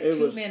it was like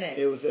 2 minutes.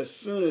 It was as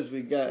soon as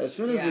we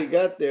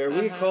got there.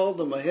 We called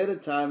them ahead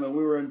of time, and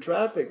we were in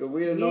traffic, and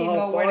we didn't know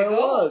how far it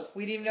was.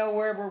 We didn't even know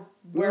where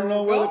we didn't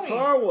know where the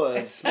car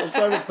was. I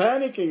started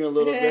panicking a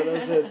little bit.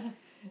 I said,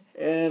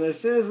 and as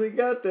soon as we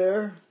got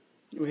there,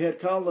 we had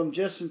called them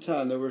just in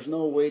time. There was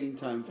no waiting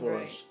time for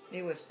us.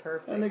 It was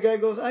perfect. And the guy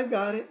goes, "I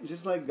got it,"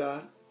 just like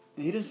God.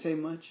 And he didn't say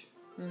much.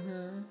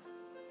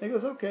 He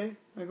goes, "Okay."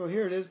 I go,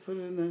 "Here it is. Put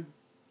it in there."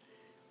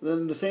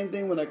 Then the same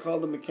thing when I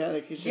called the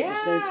mechanic. He said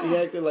the same. He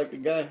acted like a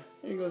guy.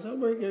 He goes, "Oh,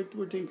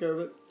 we're taking care of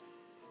it."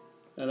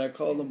 And I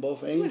called them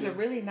both angels. He was a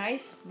really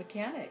nice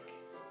mechanic.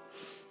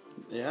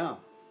 Yeah.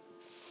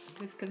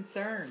 He was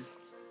concerned,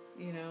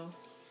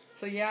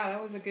 So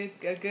that was a good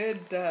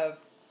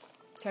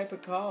type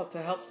of call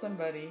to help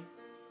somebody.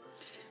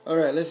 All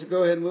right, let's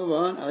go ahead and move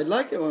on. I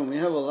like it when we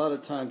have a lot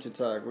of time to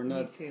talk. We're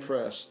not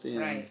pressed.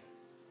 Right.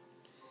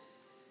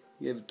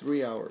 You have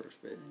 3 hours,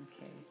 baby.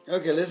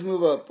 Okay, let's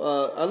move up.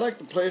 I like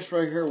the place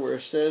right here where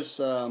it says,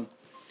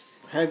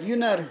 have you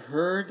not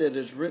heard that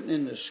it's written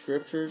in the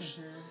scriptures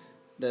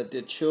that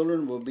the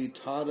children will be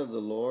taught of the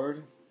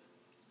Lord?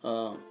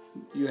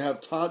 You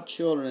have taught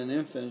children and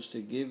infants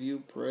to give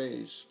you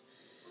praise.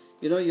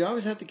 You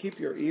always have to keep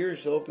your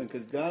ears open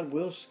because God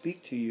will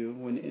speak to you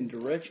when in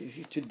directions.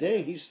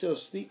 Today, He's still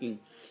speaking.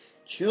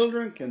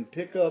 Children can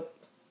pick up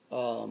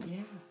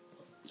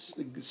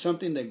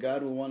something that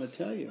God will want to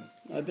tell you.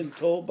 I've been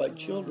told by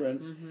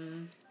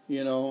children,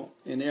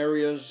 in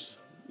areas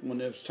when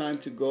it's time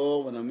to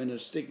go, when I'm in a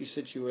sticky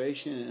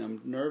situation and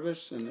I'm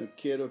nervous, and the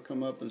kid will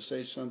come up and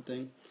say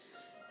something.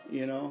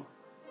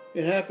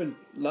 It happened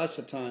lots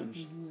of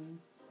times.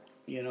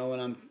 When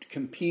I'm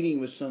competing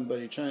with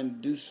somebody trying to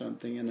do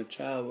something, and a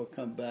child will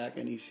come back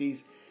and he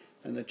sees,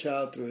 and the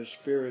child through his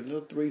spirit,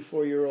 little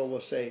 3-4-year-old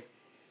will say,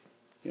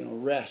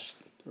 rest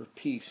or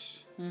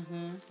peace.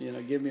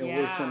 Give me a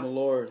word from the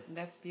Lord.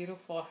 That's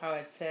beautiful how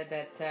it said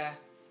that.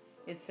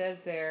 It says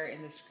there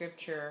in the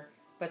scripture,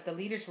 but the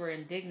leaders were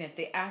indignant.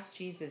 They asked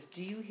Jesus,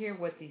 "Do you hear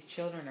what these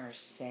children are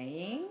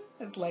saying?"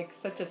 It's like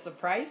such a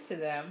surprise to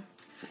them.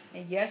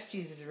 And yes,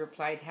 Jesus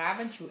replied,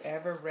 "Haven't you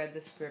ever read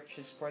the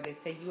scriptures? For they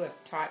say you have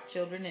taught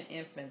children and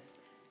infants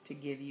to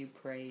give you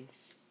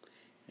praise."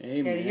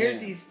 Amen. Yeah,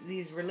 here's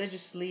these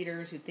religious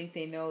leaders who think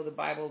they know the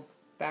Bible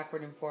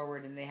backward and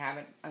forward, and they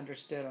haven't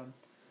understood them.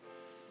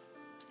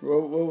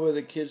 What were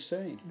the kids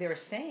saying? They were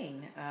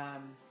saying,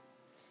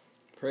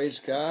 praise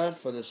God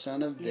for the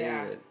Son of David.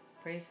 Yeah,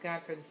 praise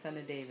God for the Son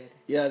of David.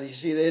 Yeah, you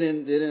see, they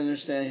didn't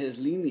understand his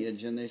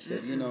lineage, and they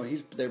said,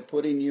 they're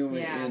putting you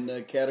in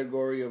the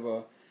category of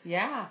a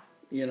a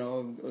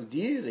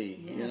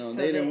deity. So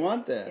they didn't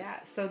want that. Yeah,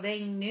 so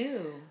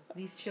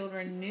these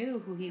children knew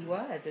who he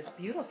was. It's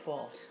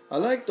beautiful. I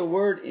like the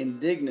word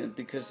indignant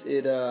because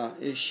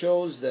it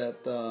shows that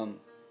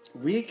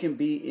we can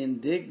be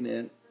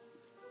indignant.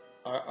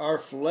 Our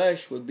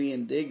flesh would be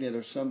indignant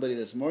of somebody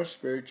that's more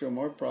spiritual,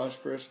 more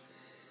prosperous,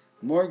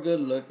 more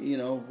good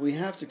looking. We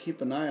have to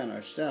keep an eye on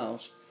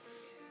ourselves.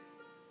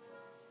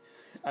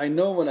 I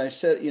know when I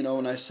set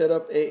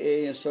up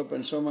AA and stuff,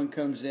 and someone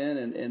comes in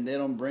and they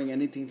don't bring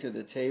anything to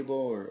the table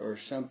or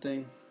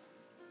something,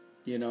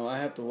 I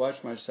have to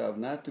watch myself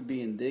not to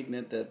be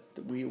indignant that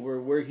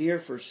we're here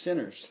for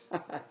sinners.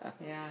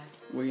 Yeah.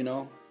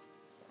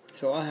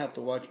 So I have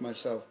to watch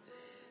myself.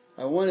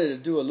 I wanted to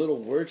do a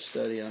little word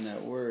study on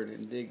that word,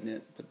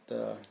 indignant,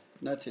 but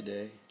not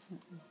today.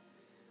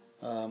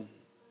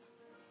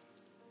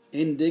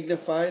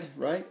 Indignified,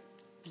 right?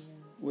 Yeah.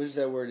 What is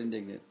that word,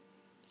 indignant?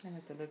 I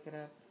have to look it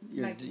up.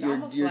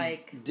 You're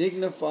like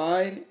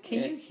dignified.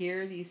 Can you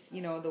hear these?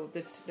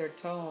 Their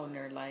tone.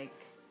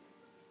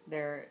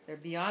 They're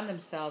beyond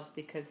themselves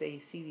because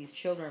they see these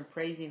children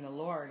praising the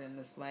Lord, and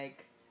it's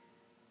like,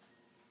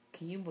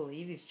 can you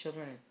believe these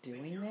children are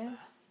doing this?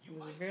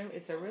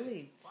 It's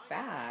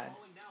bad.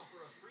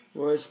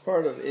 Well, it's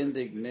part of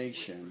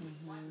indignation.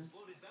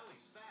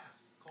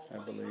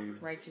 I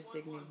believe. Righteous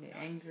indignation,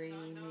 angry,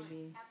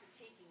 maybe.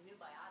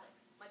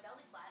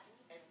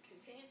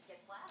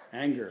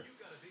 Anger,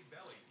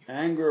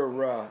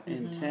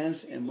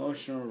 intense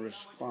emotional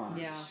response.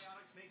 Yeah.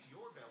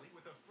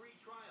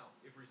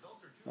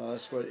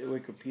 That's what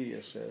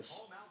Wikipedia says.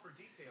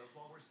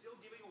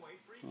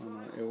 Oh,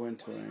 no, it went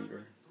to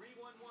anger.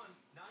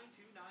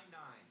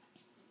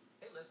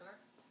 Hey, listener,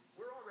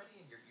 we're already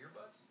in your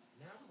earbuds.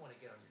 Now we want to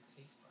get on your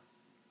taste buds.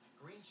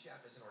 Green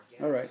Chef is an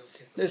organic. All right,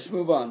 let's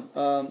move on.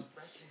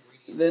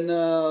 Then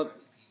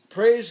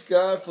praise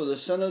God for the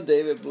Son of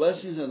David.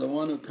 Blessings on the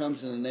one who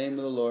comes in the name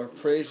of the Lord.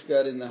 Praise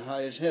God in the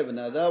highest heaven.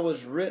 Now that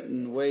was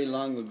written way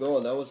long ago.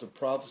 That was a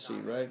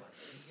prophecy, right?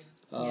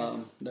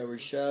 Yes. They were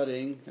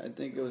shouting. I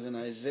think it was in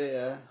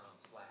Isaiah.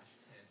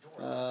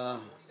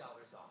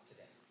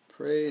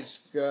 Praise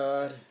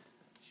God.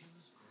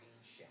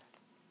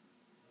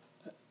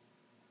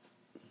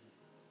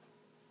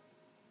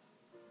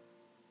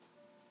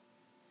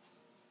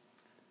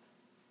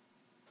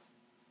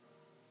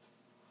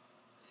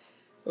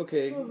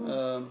 Okay.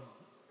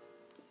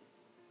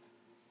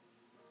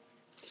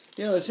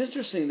 It's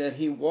interesting that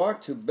he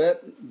walked to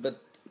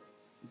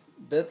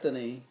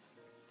Bethany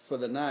for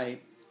the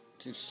night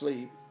to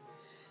sleep,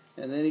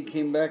 and then he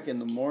came back in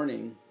the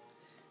morning.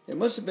 It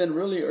must have been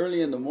really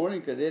early in the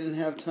morning because they didn't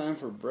have time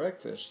for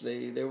breakfast.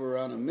 They were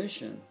on a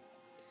mission.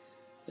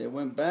 They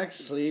went back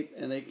to sleep,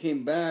 and they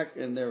came back,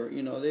 and they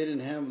didn't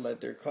have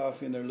like their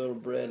coffee and their little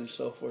bread and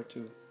so forth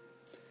too.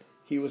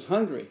 He was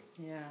hungry.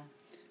 Yeah.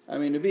 I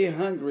mean, to be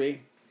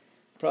hungry,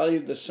 probably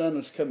the sun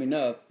was coming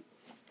up,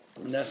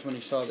 and that's when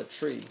he saw the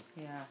tree.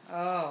 Yeah.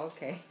 Oh,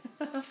 okay.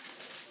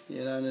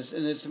 And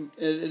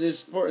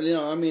it's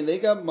I mean, they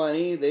got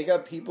money, they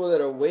got people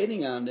that are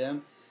waiting on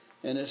them,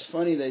 and it's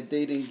funny that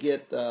they didn't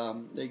get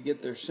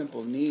their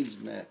simple needs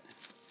met.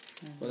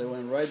 Mm-hmm. Well, they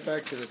went right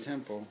back to the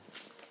temple,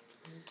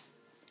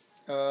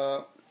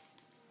 and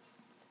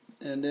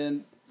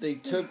then they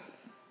took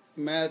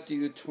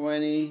Matthew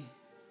 20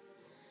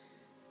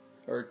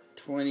 or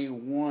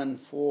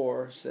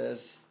 21:4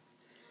 says,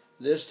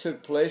 "This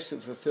took place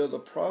to fulfill the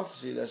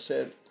prophecy that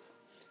said,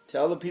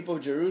 'Tell the people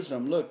of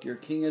Jerusalem, look, your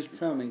king is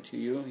coming to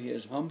you. He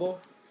is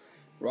humble,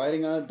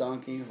 riding on a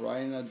donkey,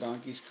 riding on a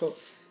donkey's coat.'"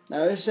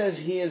 Now it says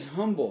he is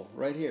humble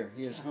right here.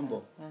 He is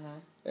humble.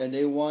 And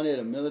they wanted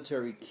a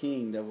military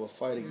king that will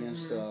fight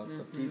against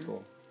the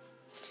people.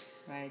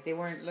 Right. They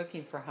weren't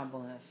looking for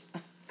humbleness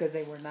because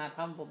they were not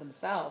humble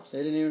themselves. They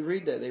didn't even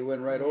read that. They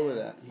went right over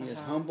that. He is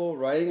humble,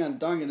 riding on a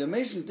donkey. The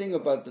amazing thing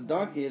about the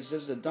donkey is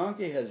that the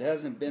donkey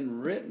hasn't been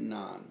written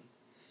on.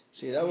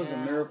 See, that was a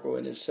miracle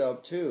in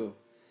itself too.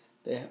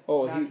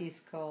 Donkey's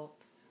coat.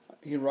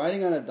 He's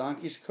riding on a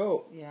donkey's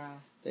coat. Yeah.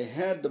 They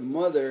had the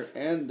mother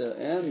and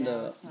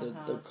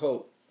the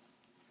coat.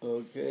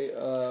 Okay.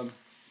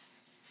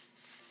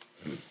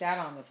 He sat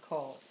on the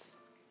colt.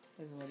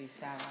 Is what he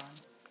sat on.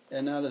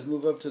 And now let's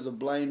move up to the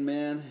blind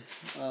man.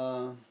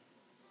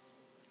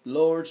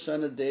 Lord,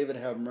 Son of David,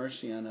 have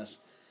mercy on us.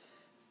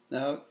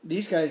 Now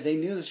these guys, they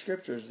knew the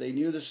scriptures, they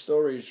knew the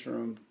stories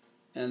from,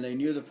 and they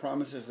knew the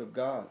promises of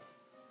God.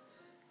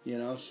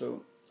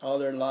 So all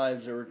their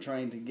lives they were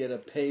trying to get a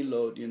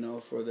payload,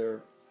 for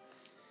their.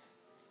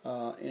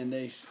 And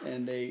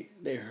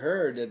they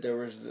heard that there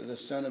was the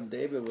Son of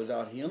David was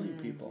out healing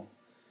people,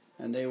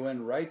 and they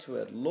went right to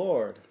it.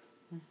 Lord,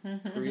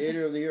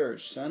 Creator of the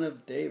earth, Son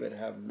of David,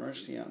 have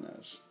mercy on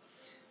us.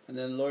 And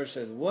then the Lord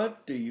says,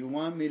 "What do you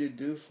want me to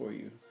do for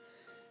you?"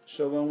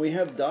 So when we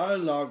have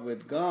dialogue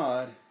with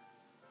God,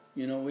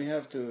 we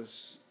have to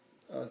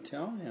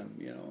tell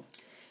Him.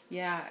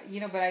 Yeah,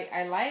 but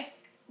I like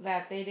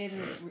that they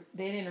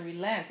didn't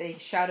relent. They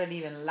shouted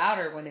even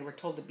louder when they were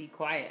told to be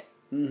quiet.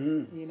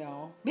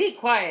 Mm-hmm. Be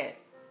quiet,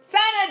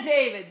 Son of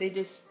David. They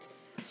just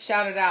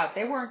shouted out.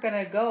 They weren't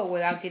going to go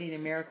without getting a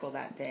miracle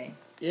that day.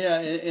 Yeah,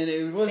 and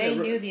it wasn't. They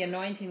knew the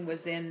anointing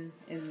was in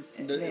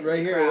right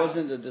here. It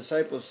wasn't the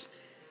disciples.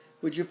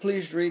 Would you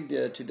please read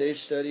today's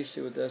study?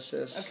 See what that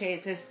says. Okay,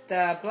 it says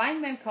the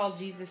blind men called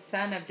Jesus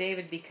Son of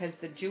David because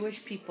the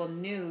Jewish people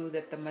knew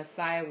that the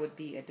Messiah would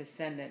be a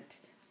descendant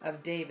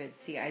of David.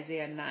 See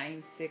Isaiah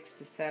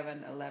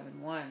 9:6-7,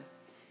 11:1.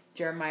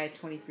 Jeremiah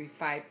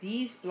 23:5.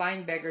 These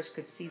blind beggars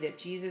could see that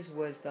Jesus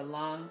was the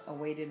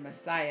long-awaited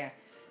Messiah.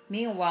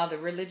 Meanwhile, the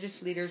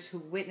religious leaders who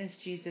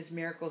witnessed Jesus'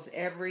 miracles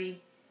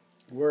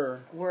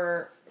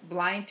were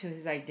blind to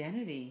his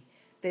identity.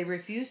 They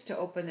refused to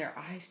open their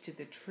eyes to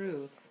the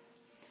truth.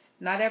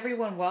 Not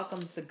everyone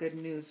welcomes the good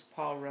news,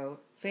 Paul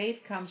wrote.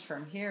 Faith comes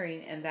from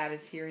hearing, and that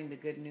is hearing the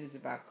good news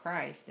about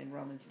Christ in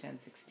Romans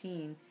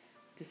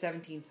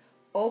 10:16-17.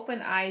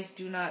 Open eyes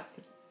do not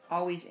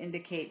always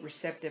indicate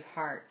receptive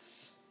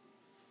hearts.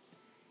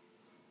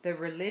 The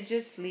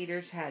religious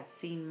leaders had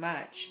seen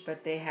much,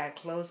 but they had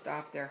closed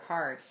off their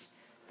hearts.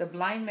 The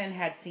blind men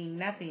had seen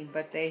nothing,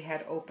 but they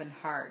had open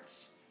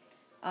hearts,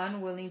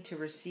 unwilling to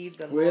receive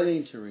the Lord's...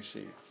 Willing to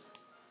receive.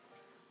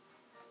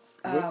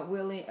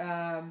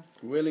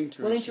 Willing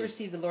to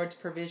receive the Lord's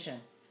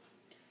provision.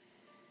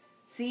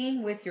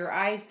 Seeing with your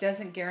eyes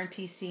doesn't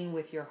guarantee seeing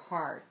with your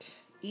heart.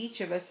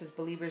 Each of us as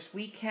believers,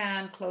 we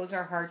can close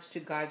our hearts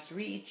to God's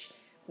reach.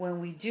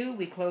 When we do,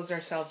 we close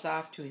ourselves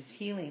off to His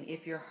healing.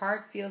 If your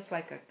heart feels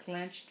like a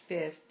clenched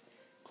fist,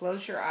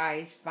 close your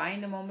eyes,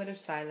 find a moment of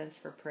silence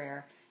for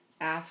prayer,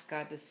 ask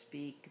God to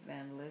speak,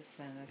 then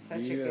listen. That's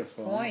such a good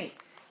point.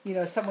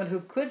 someone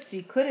who could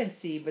see couldn't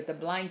see, but the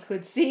blind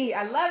could see.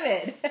 I love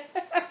it.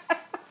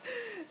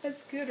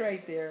 That's good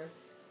right there.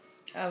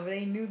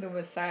 They knew the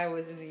Messiah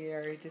was in the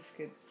air. He just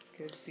could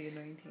the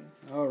anointing.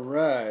 All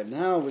right.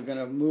 Now we're going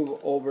to move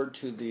over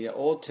to the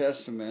Old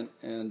Testament,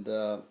 and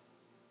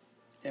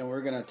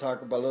we're going to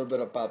talk about a little bit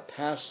about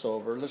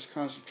Passover. Let's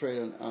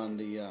concentrate on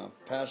the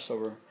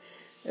Passover.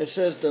 It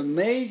says the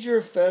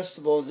major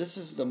festival. This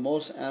is the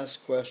most asked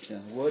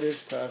question. What is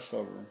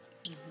Passover?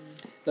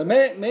 Mm-hmm. The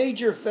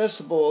major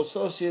festival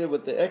associated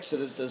with the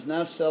Exodus does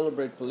not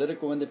celebrate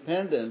political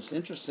independence.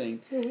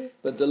 Interesting. Mm-hmm.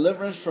 But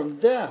deliverance from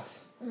death.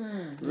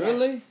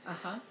 Really? Yes.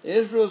 Uh-huh.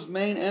 Israel's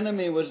main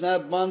enemy was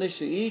not bondage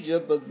to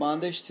Egypt, but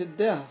bondage to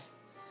death,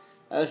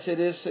 as it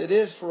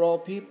is for all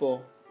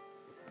people.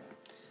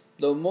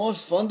 The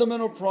most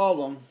fundamental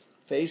problem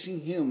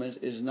facing humans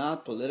is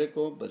not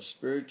political, but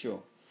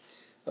spiritual.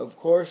 Of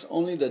course,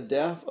 only the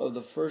death of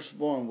the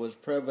firstborn was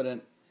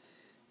prevented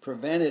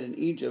in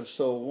Egypt.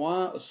 So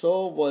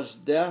was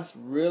death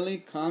really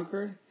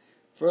conquered?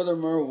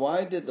 Furthermore,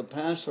 why did the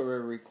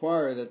Passover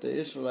require that the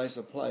Israelites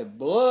apply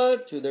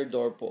blood to their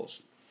doorposts?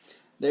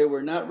 They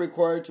were not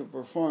required to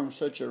perform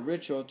such a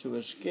ritual to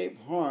escape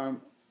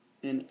harm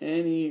in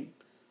any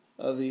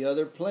of the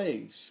other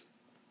plagues.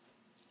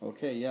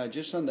 Okay, yeah,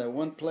 just on that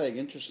one plague,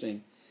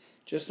 interesting.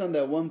 Just on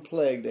that one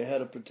plague, they had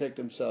to protect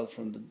themselves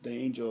from the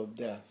angel of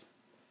death.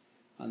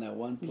 On that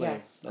one plague.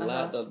 Yes.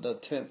 The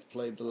 10th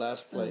plague, the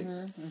last plague.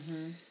 Mm-hmm,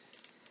 mm-hmm.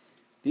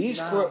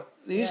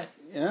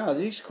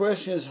 These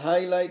questions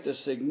highlight the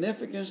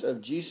significance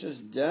of Jesus'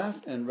 death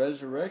and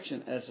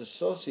resurrection as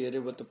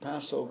associated with the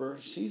Passover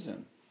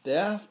season.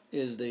 Death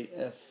is the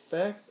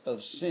effect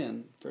of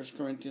sin, 1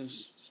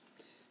 Corinthians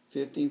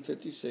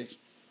 15:56.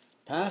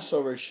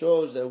 Passover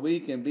shows that we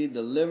can be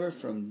delivered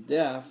from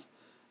death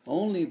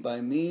only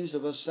by means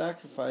of a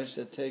sacrifice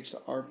that takes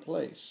our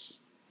place.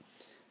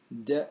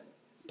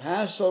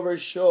 Passover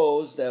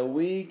shows that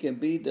we can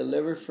be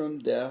delivered from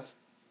death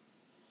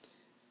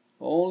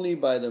only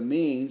by the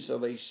means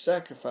of a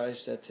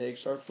sacrifice that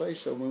takes our place.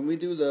 So when we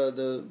do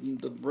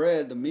the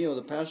bread, the meal,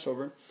 the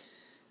Passover,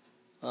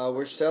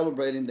 we're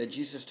celebrating that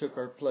Jesus took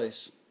our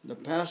place. The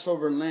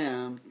Passover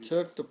lamb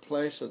took the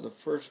place of the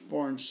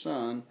firstborn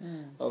son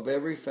of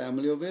every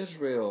family of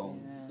Israel.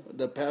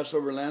 The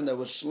Passover lamb that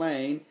was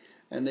slain,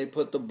 and they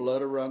put the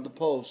blood around the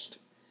post.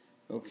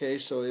 Okay,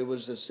 so it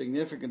was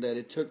significant that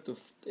it took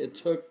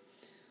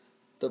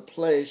the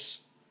place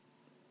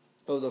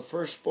of the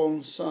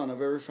firstborn son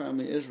of every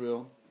family of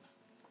Israel.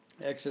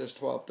 Exodus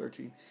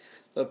 12:13.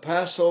 The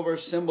Passover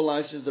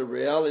symbolizes the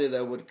reality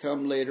that would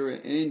come later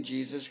in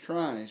Jesus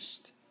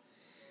Christ,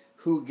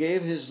 who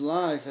gave his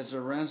life as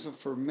a ransom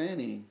for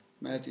many,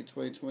 Matthew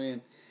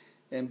 20:20,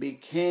 and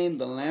became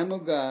the Lamb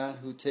of God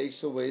who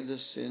takes away the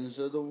sins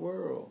of the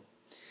world.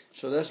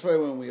 So that's why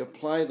when we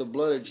apply the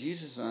blood of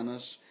Jesus on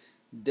us,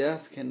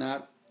 death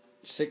cannot,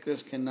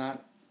 sickness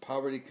cannot,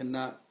 poverty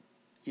cannot,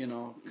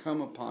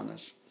 come upon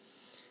us.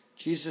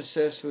 Jesus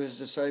says to his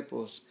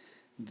disciples,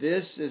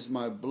 "This is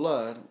my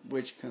blood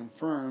which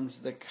confirms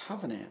the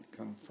covenant."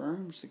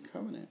 Confirms the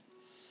covenant.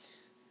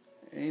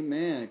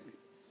 Amen.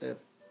 That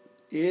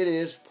it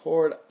is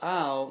poured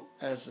out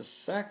as a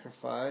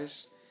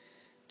sacrifice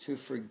to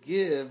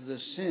forgive the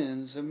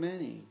sins of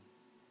many.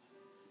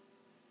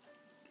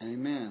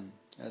 Amen.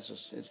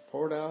 It's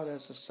poured out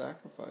as a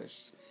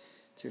sacrifice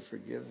to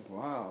forgive.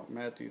 Wow.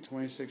 Matthew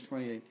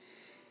 26:28.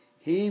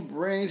 He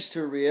brings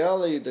to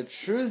reality the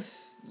truth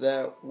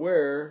that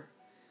were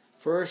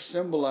first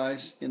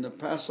symbolized in the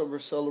Passover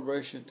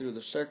celebration through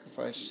the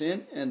sacrifice,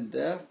 sin and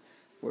death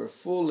were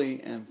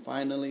fully and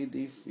finally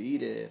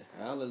defeated.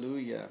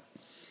 Hallelujah.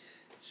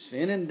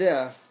 Sin and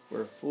death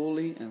were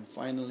fully and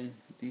finally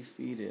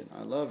defeated.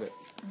 I love it.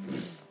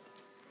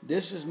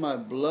 This is my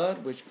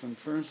blood which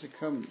confirms the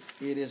covenant.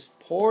 It is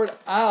poured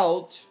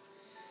out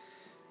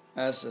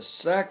as a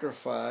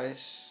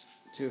sacrifice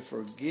to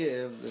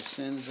forgive the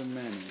sins of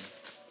many.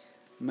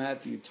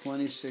 Matthew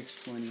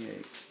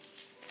 26:28.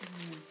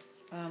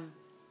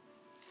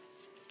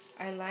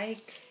 I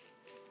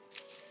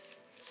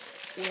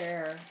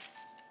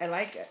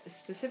like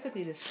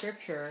specifically the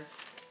scripture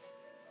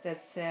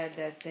that said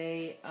that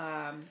they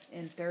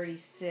in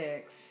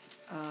 36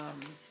 of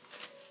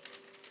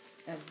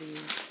the,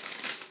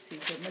 so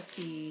it must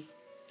be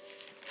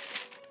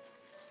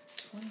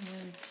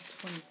 21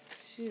 to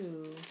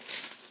 22.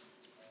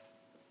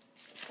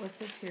 What's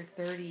this here?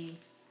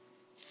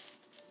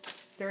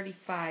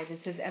 35. It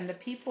says, "And the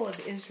people of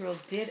Israel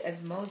did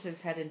as Moses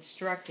had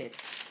instructed.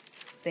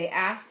 They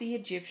asked the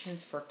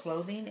Egyptians for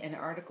clothing and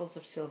articles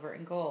of silver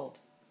and gold."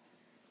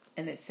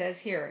 And it says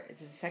here,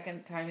 it's the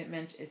second time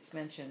it's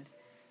mentioned,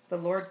 "The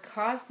Lord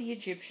caused the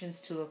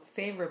Egyptians to look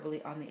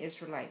favorably on the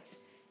Israelites,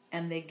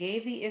 and they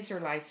gave the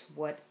Israelites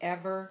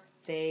whatever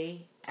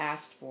they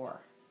asked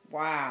for."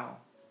 Wow.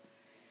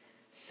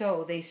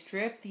 So they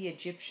stripped the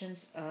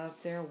Egyptians of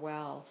their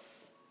wealth.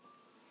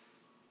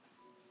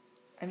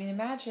 I mean,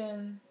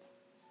 imagine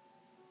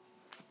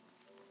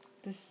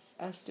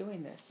us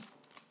doing this.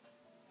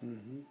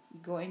 Mm-hmm.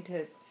 Going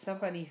to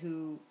somebody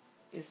who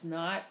is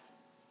not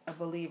a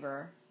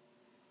believer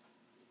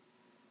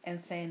and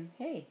saying,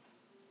 hey,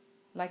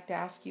 I'd like to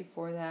ask you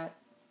for that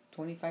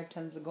 25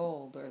 tons of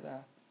gold or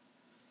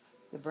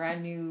the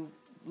brand new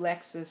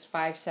Lexus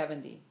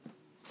 570.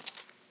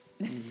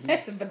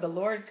 Mm-hmm. But the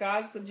Lord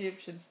caused the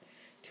Egyptians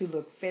to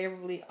look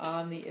favorably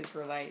on the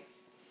Israelites.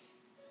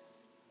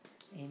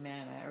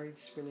 Amen. I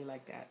just really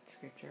like that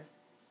scripture.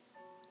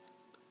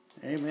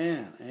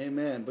 Amen.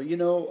 Amen. But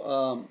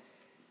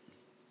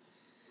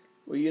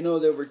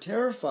they were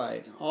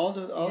terrified. All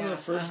the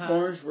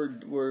firstborns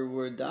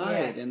were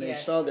died, and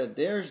they saw that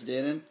theirs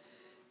didn't.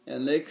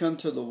 And they come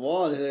to the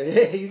wall and say,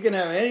 "Hey, you can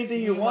have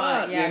anything you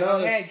want. Yeah,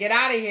 go ahead, get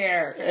out of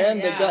here."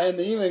 And they're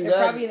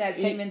probably in that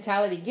same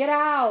mentality. Get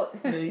out.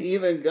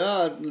 Even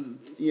God,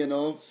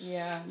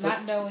 Yeah,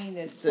 not knowing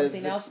that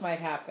something else might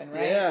happen,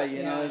 right?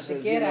 Yeah, it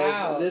says, get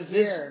out.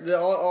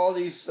 All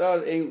these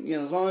stuff.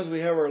 As long as we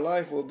have our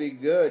life, we'll be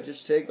good.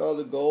 Just take all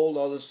the gold,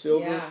 all the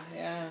silver,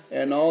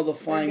 and all the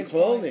fine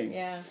clothing. Point.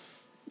 Yeah.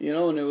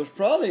 And it was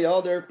probably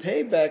all their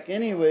payback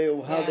anyway.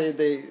 How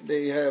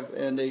they have,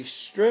 and they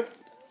stripped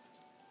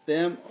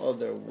them of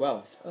their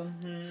wealth.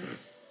 Mm-hmm.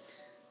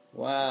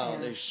 Wow,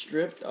 they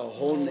stripped a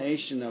whole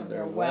nation of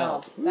their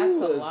wealth. That's a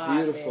lot.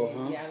 Beautiful,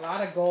 huh? Yeah, a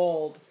lot of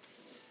gold.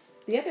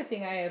 The other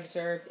thing I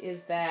observed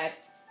is that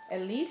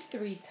at least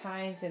 3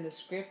 times in the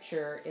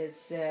scripture it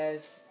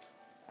says,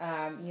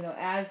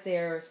 as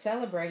they're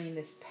celebrating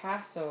this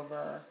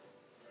Passover,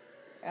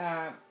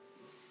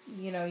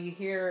 you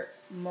hear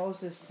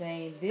Moses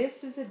saying,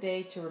 "This is a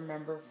day to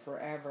remember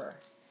forever.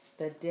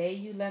 The day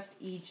you left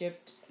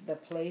Egypt, the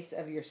place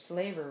of your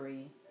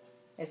slavery."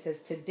 It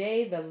says,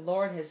 "Today the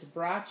Lord has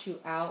brought you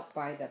out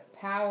by the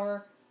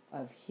power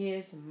of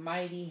His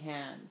mighty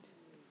hand."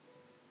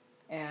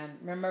 And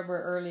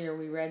remember earlier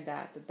we read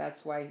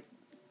that's why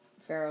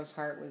Pharaoh's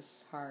heart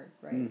was hard,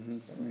 right?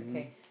 Mm-hmm.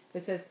 Okay.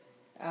 It says,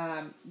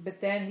 but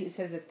then he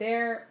says it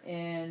there,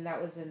 and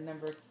that was in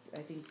number,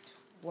 I think,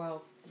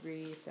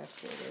 12:3, if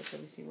that's where it is.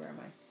 Let me see, where am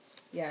I?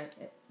 Yeah,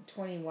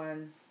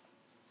 21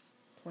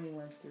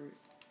 through,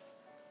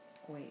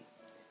 wait,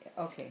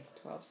 okay,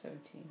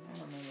 12:17. I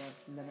don't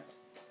know what.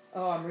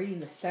 Oh, I'm reading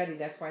the study.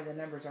 That's why the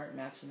numbers aren't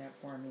matching up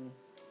for me.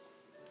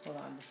 Hold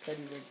on, the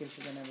study that gives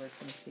you the numbers.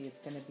 Let me see. It's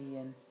going to be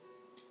in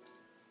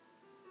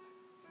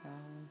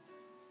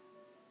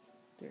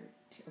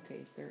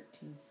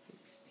 13,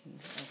 16.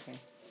 Okay.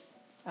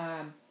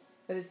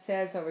 But it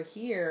says over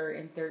here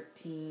in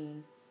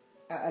 13,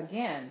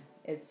 again,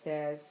 it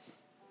says,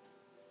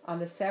 on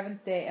the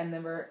 7th day, and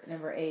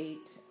number 8,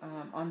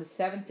 on the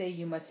 7th day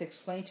you must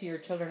explain to your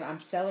children, I'm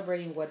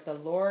celebrating what the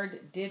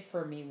Lord did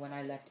for me when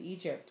I left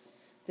Egypt.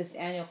 This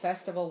annual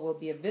festival will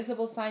be a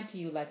visible sign to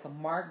you like a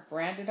mark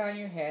branded on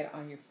your head,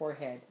 on your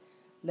forehead.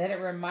 Let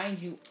it remind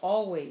you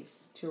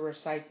always to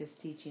recite this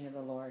teaching of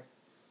the Lord.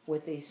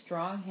 With a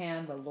strong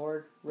hand, the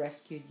Lord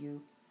rescued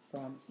you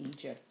from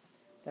Egypt.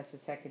 That's the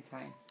second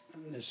time.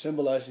 And the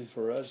symbolizing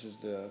for us is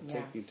the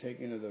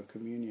taking of the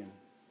communion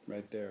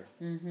right there.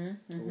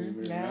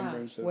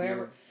 Remembrance of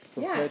your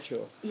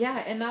perpetual. Yeah,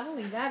 and not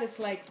only that, it's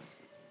like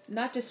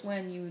not just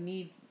when you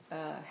need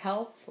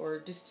help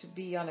or just to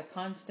be on a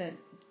constant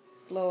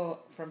flow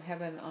from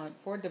heaven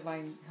for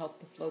divine help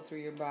to flow through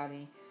your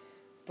body,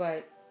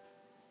 but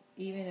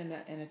even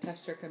in a tough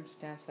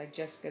circumstance like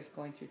Jessica's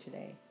going through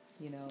today,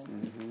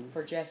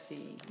 for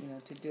Jesse,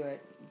 to do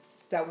it,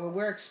 that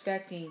we're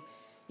expecting,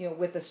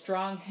 with a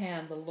strong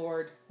hand, the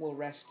Lord will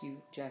rescue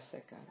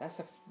Jessica. That's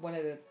one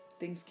of the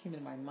things came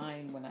in my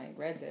mind when I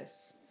read this.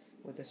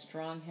 With a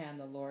strong hand,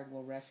 the Lord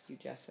will rescue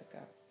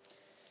Jessica.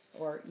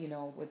 Or,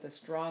 with a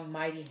strong,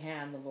 mighty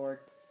hand, the Lord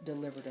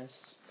delivered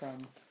us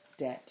from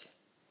debt.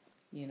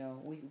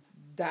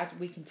 That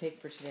we can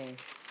take for today.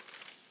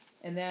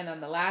 And then on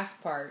the last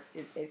part,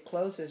 it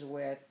closes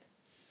with,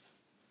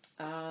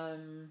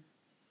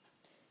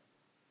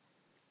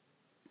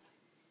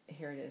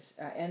 here it is.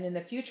 And in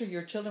the future,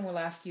 your children will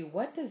ask you,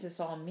 what does this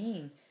all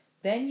mean?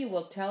 Then you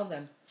will tell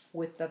them,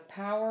 with the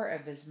power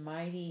of His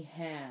mighty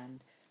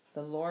hand,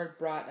 the Lord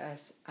brought us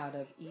out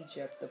of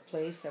Egypt, the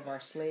place of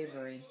our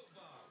slavery.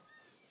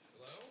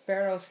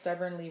 Pharaoh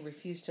stubbornly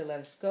refused to let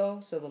us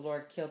go, so the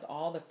Lord killed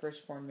all the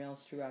firstborn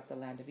males throughout the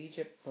land of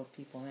Egypt, both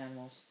people and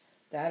animals.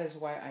 That is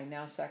why I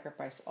now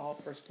sacrifice all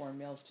firstborn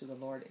males to the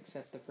Lord,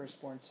 except the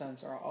firstborn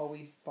sons are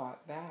always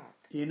bought back.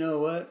 You know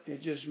what? It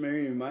just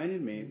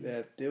reminded me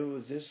that there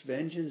was this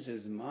vengeance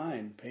is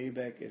mine,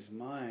 payback is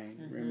mine.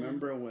 Mm-hmm.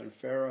 Remember when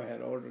Pharaoh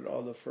had ordered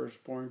all the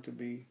firstborn to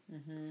be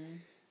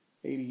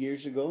 80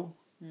 years ago?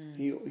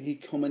 He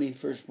how many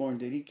firstborn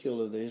did he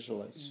kill of the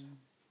Israelites?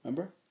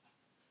 Remember?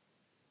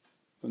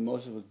 When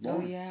Moses was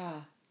born. Oh,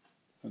 yeah.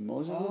 When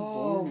Moses was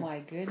born. Oh, my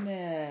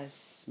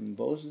goodness. When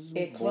Moses was born.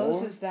 It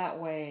closes that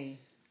way.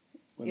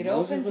 When it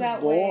Moses opens was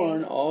that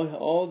born, way.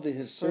 all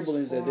his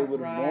siblings that they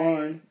would have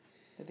born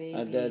the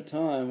at that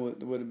time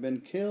would have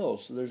been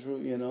killed. So there's,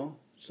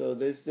 so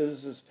this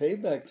is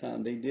payback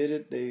time. They did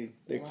it.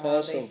 They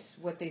caused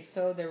what they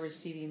sowed, they're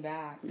receiving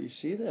back. You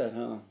see that,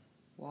 huh?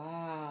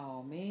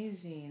 Wow,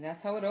 amazing.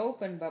 That's how it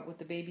opened, but with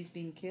the babies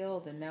being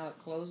killed, and now it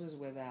closes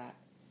with that.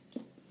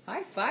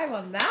 High five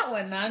on that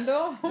one,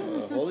 Nando.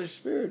 Holy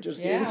Spirit just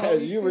gave Yeah, as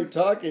Holy you Spirit. were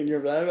talking,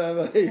 you're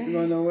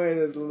going away.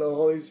 The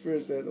Holy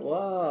Spirit said,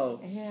 "Wow."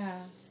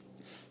 Yeah.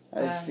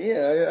 I see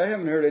it. I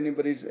haven't heard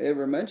anybody's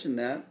ever mentioned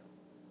that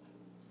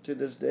to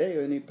this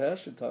day. Any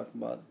pastor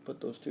talking about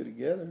put those two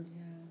together.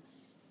 Yeah.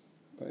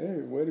 But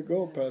hey, way to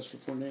go, Pastor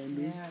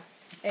Fernando. Yeah.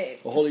 Hey,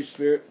 The Holy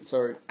Spirit.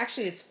 Sorry.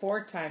 actually, it's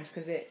 4 times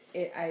because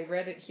I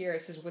read it here.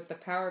 It says, with the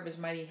power of his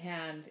mighty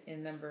hand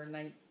in number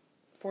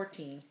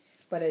 14.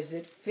 But as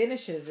it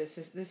finishes, it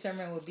says, this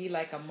sermon will be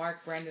like a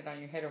mark branded on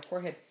your head or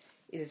forehead.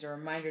 It is a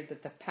reminder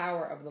that the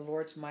power of the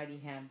Lord's mighty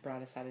hand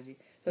brought us out of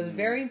Egypt. So it's a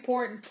very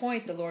important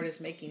point the Lord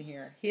is making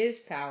here. His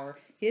power,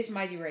 His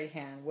mighty right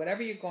hand,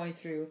 whatever you're going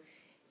through,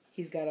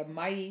 He's got a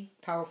mighty,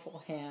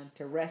 powerful hand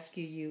to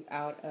rescue you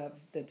out of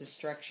the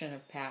destruction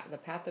of the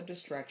path of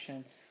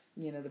destruction,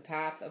 the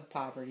path of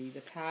poverty,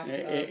 the path of...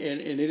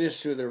 And it is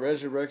through the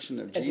resurrection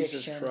of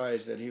addiction. Jesus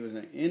Christ that He was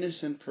an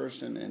innocent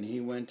person and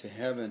He went to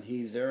heaven.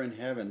 He's there in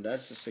heaven.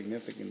 That's the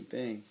significant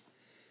thing,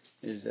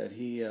 is that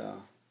He...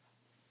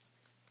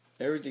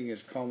 everything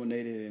is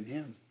culminated in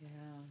Him.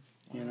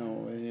 Yeah.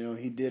 Wow.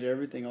 He did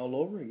everything all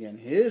over again.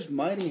 His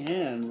mighty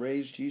hand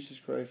raised Jesus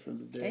Christ from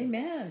the dead.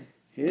 Amen.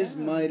 His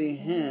mighty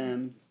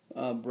hand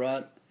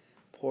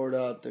poured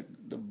out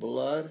the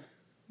blood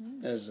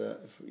as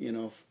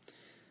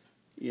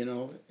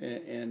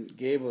and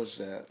gave us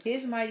that.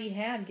 His mighty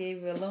hand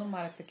gave a loan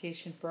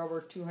modification for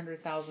over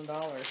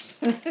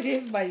 $200,000.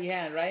 His mighty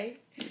hand, right?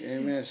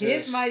 Amen.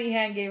 His mighty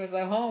hand gave us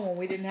a home when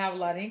we didn't have a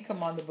lot of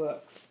income on the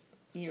books.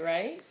 You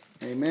right?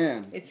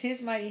 Amen. It's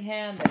His mighty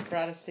hand that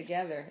brought us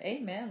together.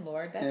 Amen,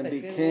 Lord. That's and a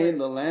good became word.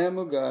 the Lamb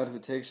of God who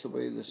takes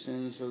away the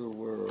sins of the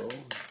world.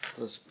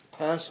 The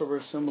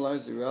Passover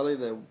symbolized the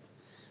reality that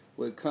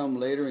would come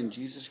later in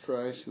Jesus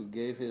Christ, who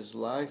gave His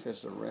life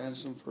as a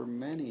ransom for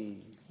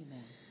many.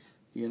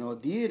 Amen.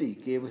 Deity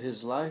gave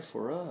His life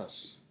for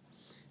us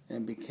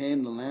and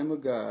became the Lamb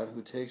of God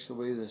who takes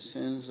away the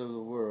sins of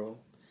the world.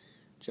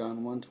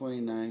 John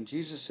 1:29.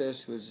 Jesus says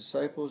to His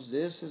disciples,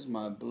 "This is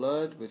my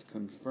blood which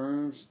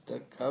confirms the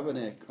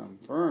covenant."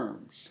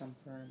 Confirms.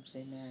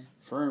 Amen.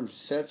 Confirms,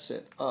 sets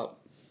it up.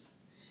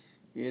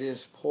 It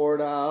is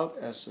poured out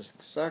as a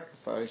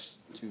sacrifice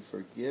to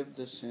forgive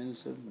the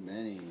sins of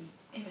many.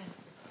 Amen.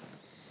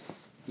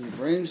 He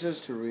brings us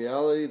to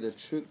reality, the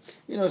truth.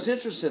 It's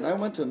interesting. I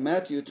went to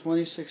Matthew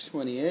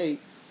 26:28,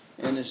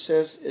 and it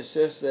says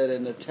that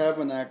in the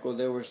tabernacle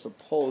there was the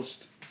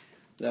post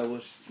that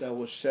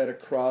was set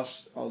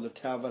across the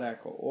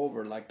tabernacle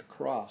over, like the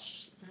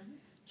cross,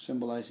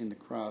 symbolizing the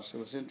cross. It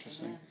was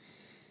interesting. Amen.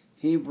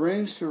 He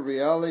brings to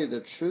reality the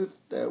truth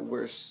that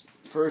were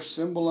first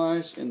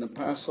symbolized in the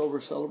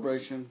Passover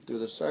celebration through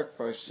the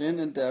sacrifice. Sin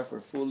and death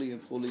were fully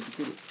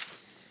defeated.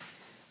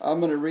 I'm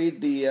going to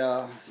read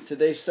the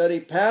today's study.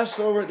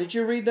 Passover, did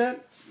you read that?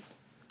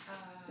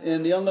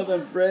 And the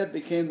unleavened bread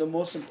became the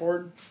most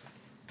important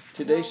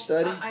today's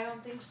study? I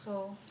don't think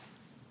so.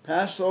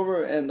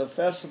 Passover and the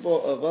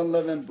festival of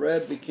unleavened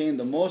bread became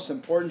the most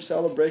important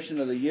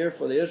celebration of the year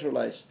for the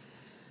Israelites.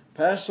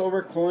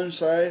 Passover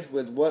coincides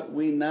with what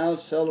we now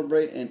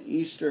celebrate in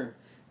Easter.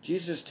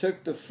 Jesus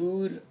took the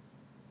food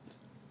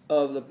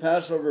of the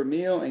Passover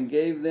meal and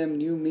gave them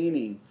new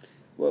meaning,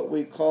 what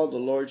we call the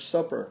Lord's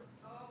Supper.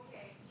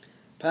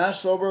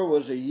 Passover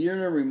was a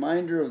yearly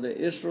reminder of the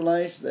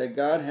Israelites that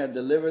God had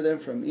delivered them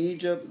from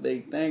Egypt. They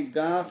thanked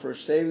God for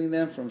saving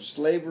them from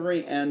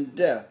slavery and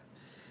death.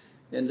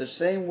 In the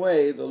same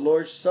way, the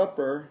Lord's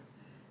Supper,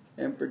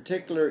 in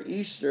particular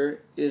Easter,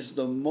 is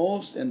the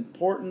most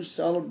important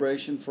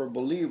celebration for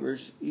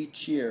believers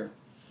each year.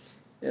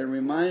 It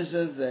reminds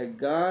us that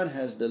God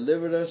has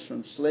delivered us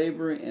from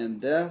slavery and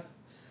death.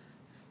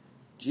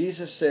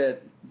 Jesus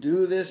said,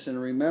 "Do this in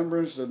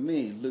remembrance of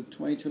me," Luke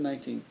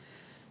 22:19.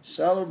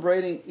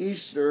 Celebrating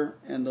Easter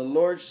and the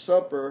Lord's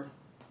Supper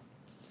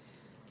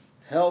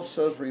helps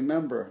us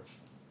remember.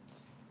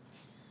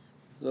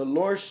 The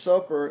Lord's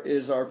Supper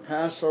is our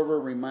Passover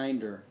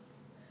reminder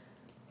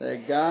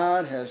that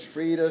God has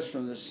freed us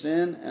from the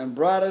sin and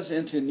brought us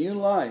into new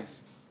life.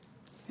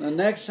 The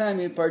next time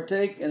you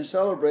partake and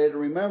celebrate,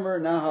 remember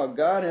now how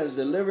God has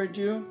delivered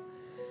you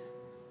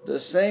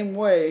the same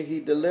way He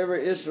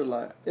delivered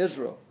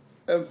Israel.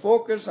 And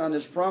focus on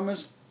His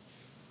promise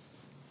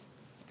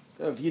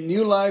of your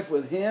new life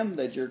with Him,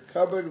 that you're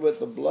covered with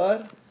the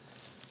blood.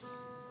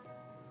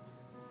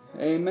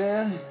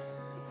 Amen.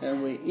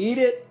 And we eat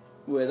it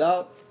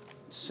without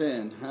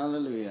sin.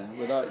 Hallelujah.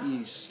 Without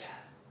yeast.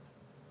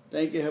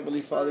 Thank you,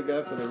 Heavenly Father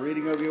God, for the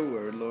reading of your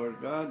word, Lord.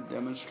 God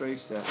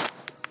demonstrates that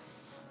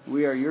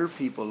we are your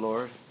people,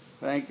 Lord.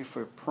 Thank you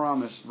for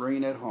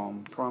bringing it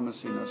home,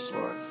 promising us,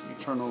 Lord,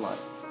 eternal life.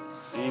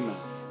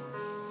 Amen.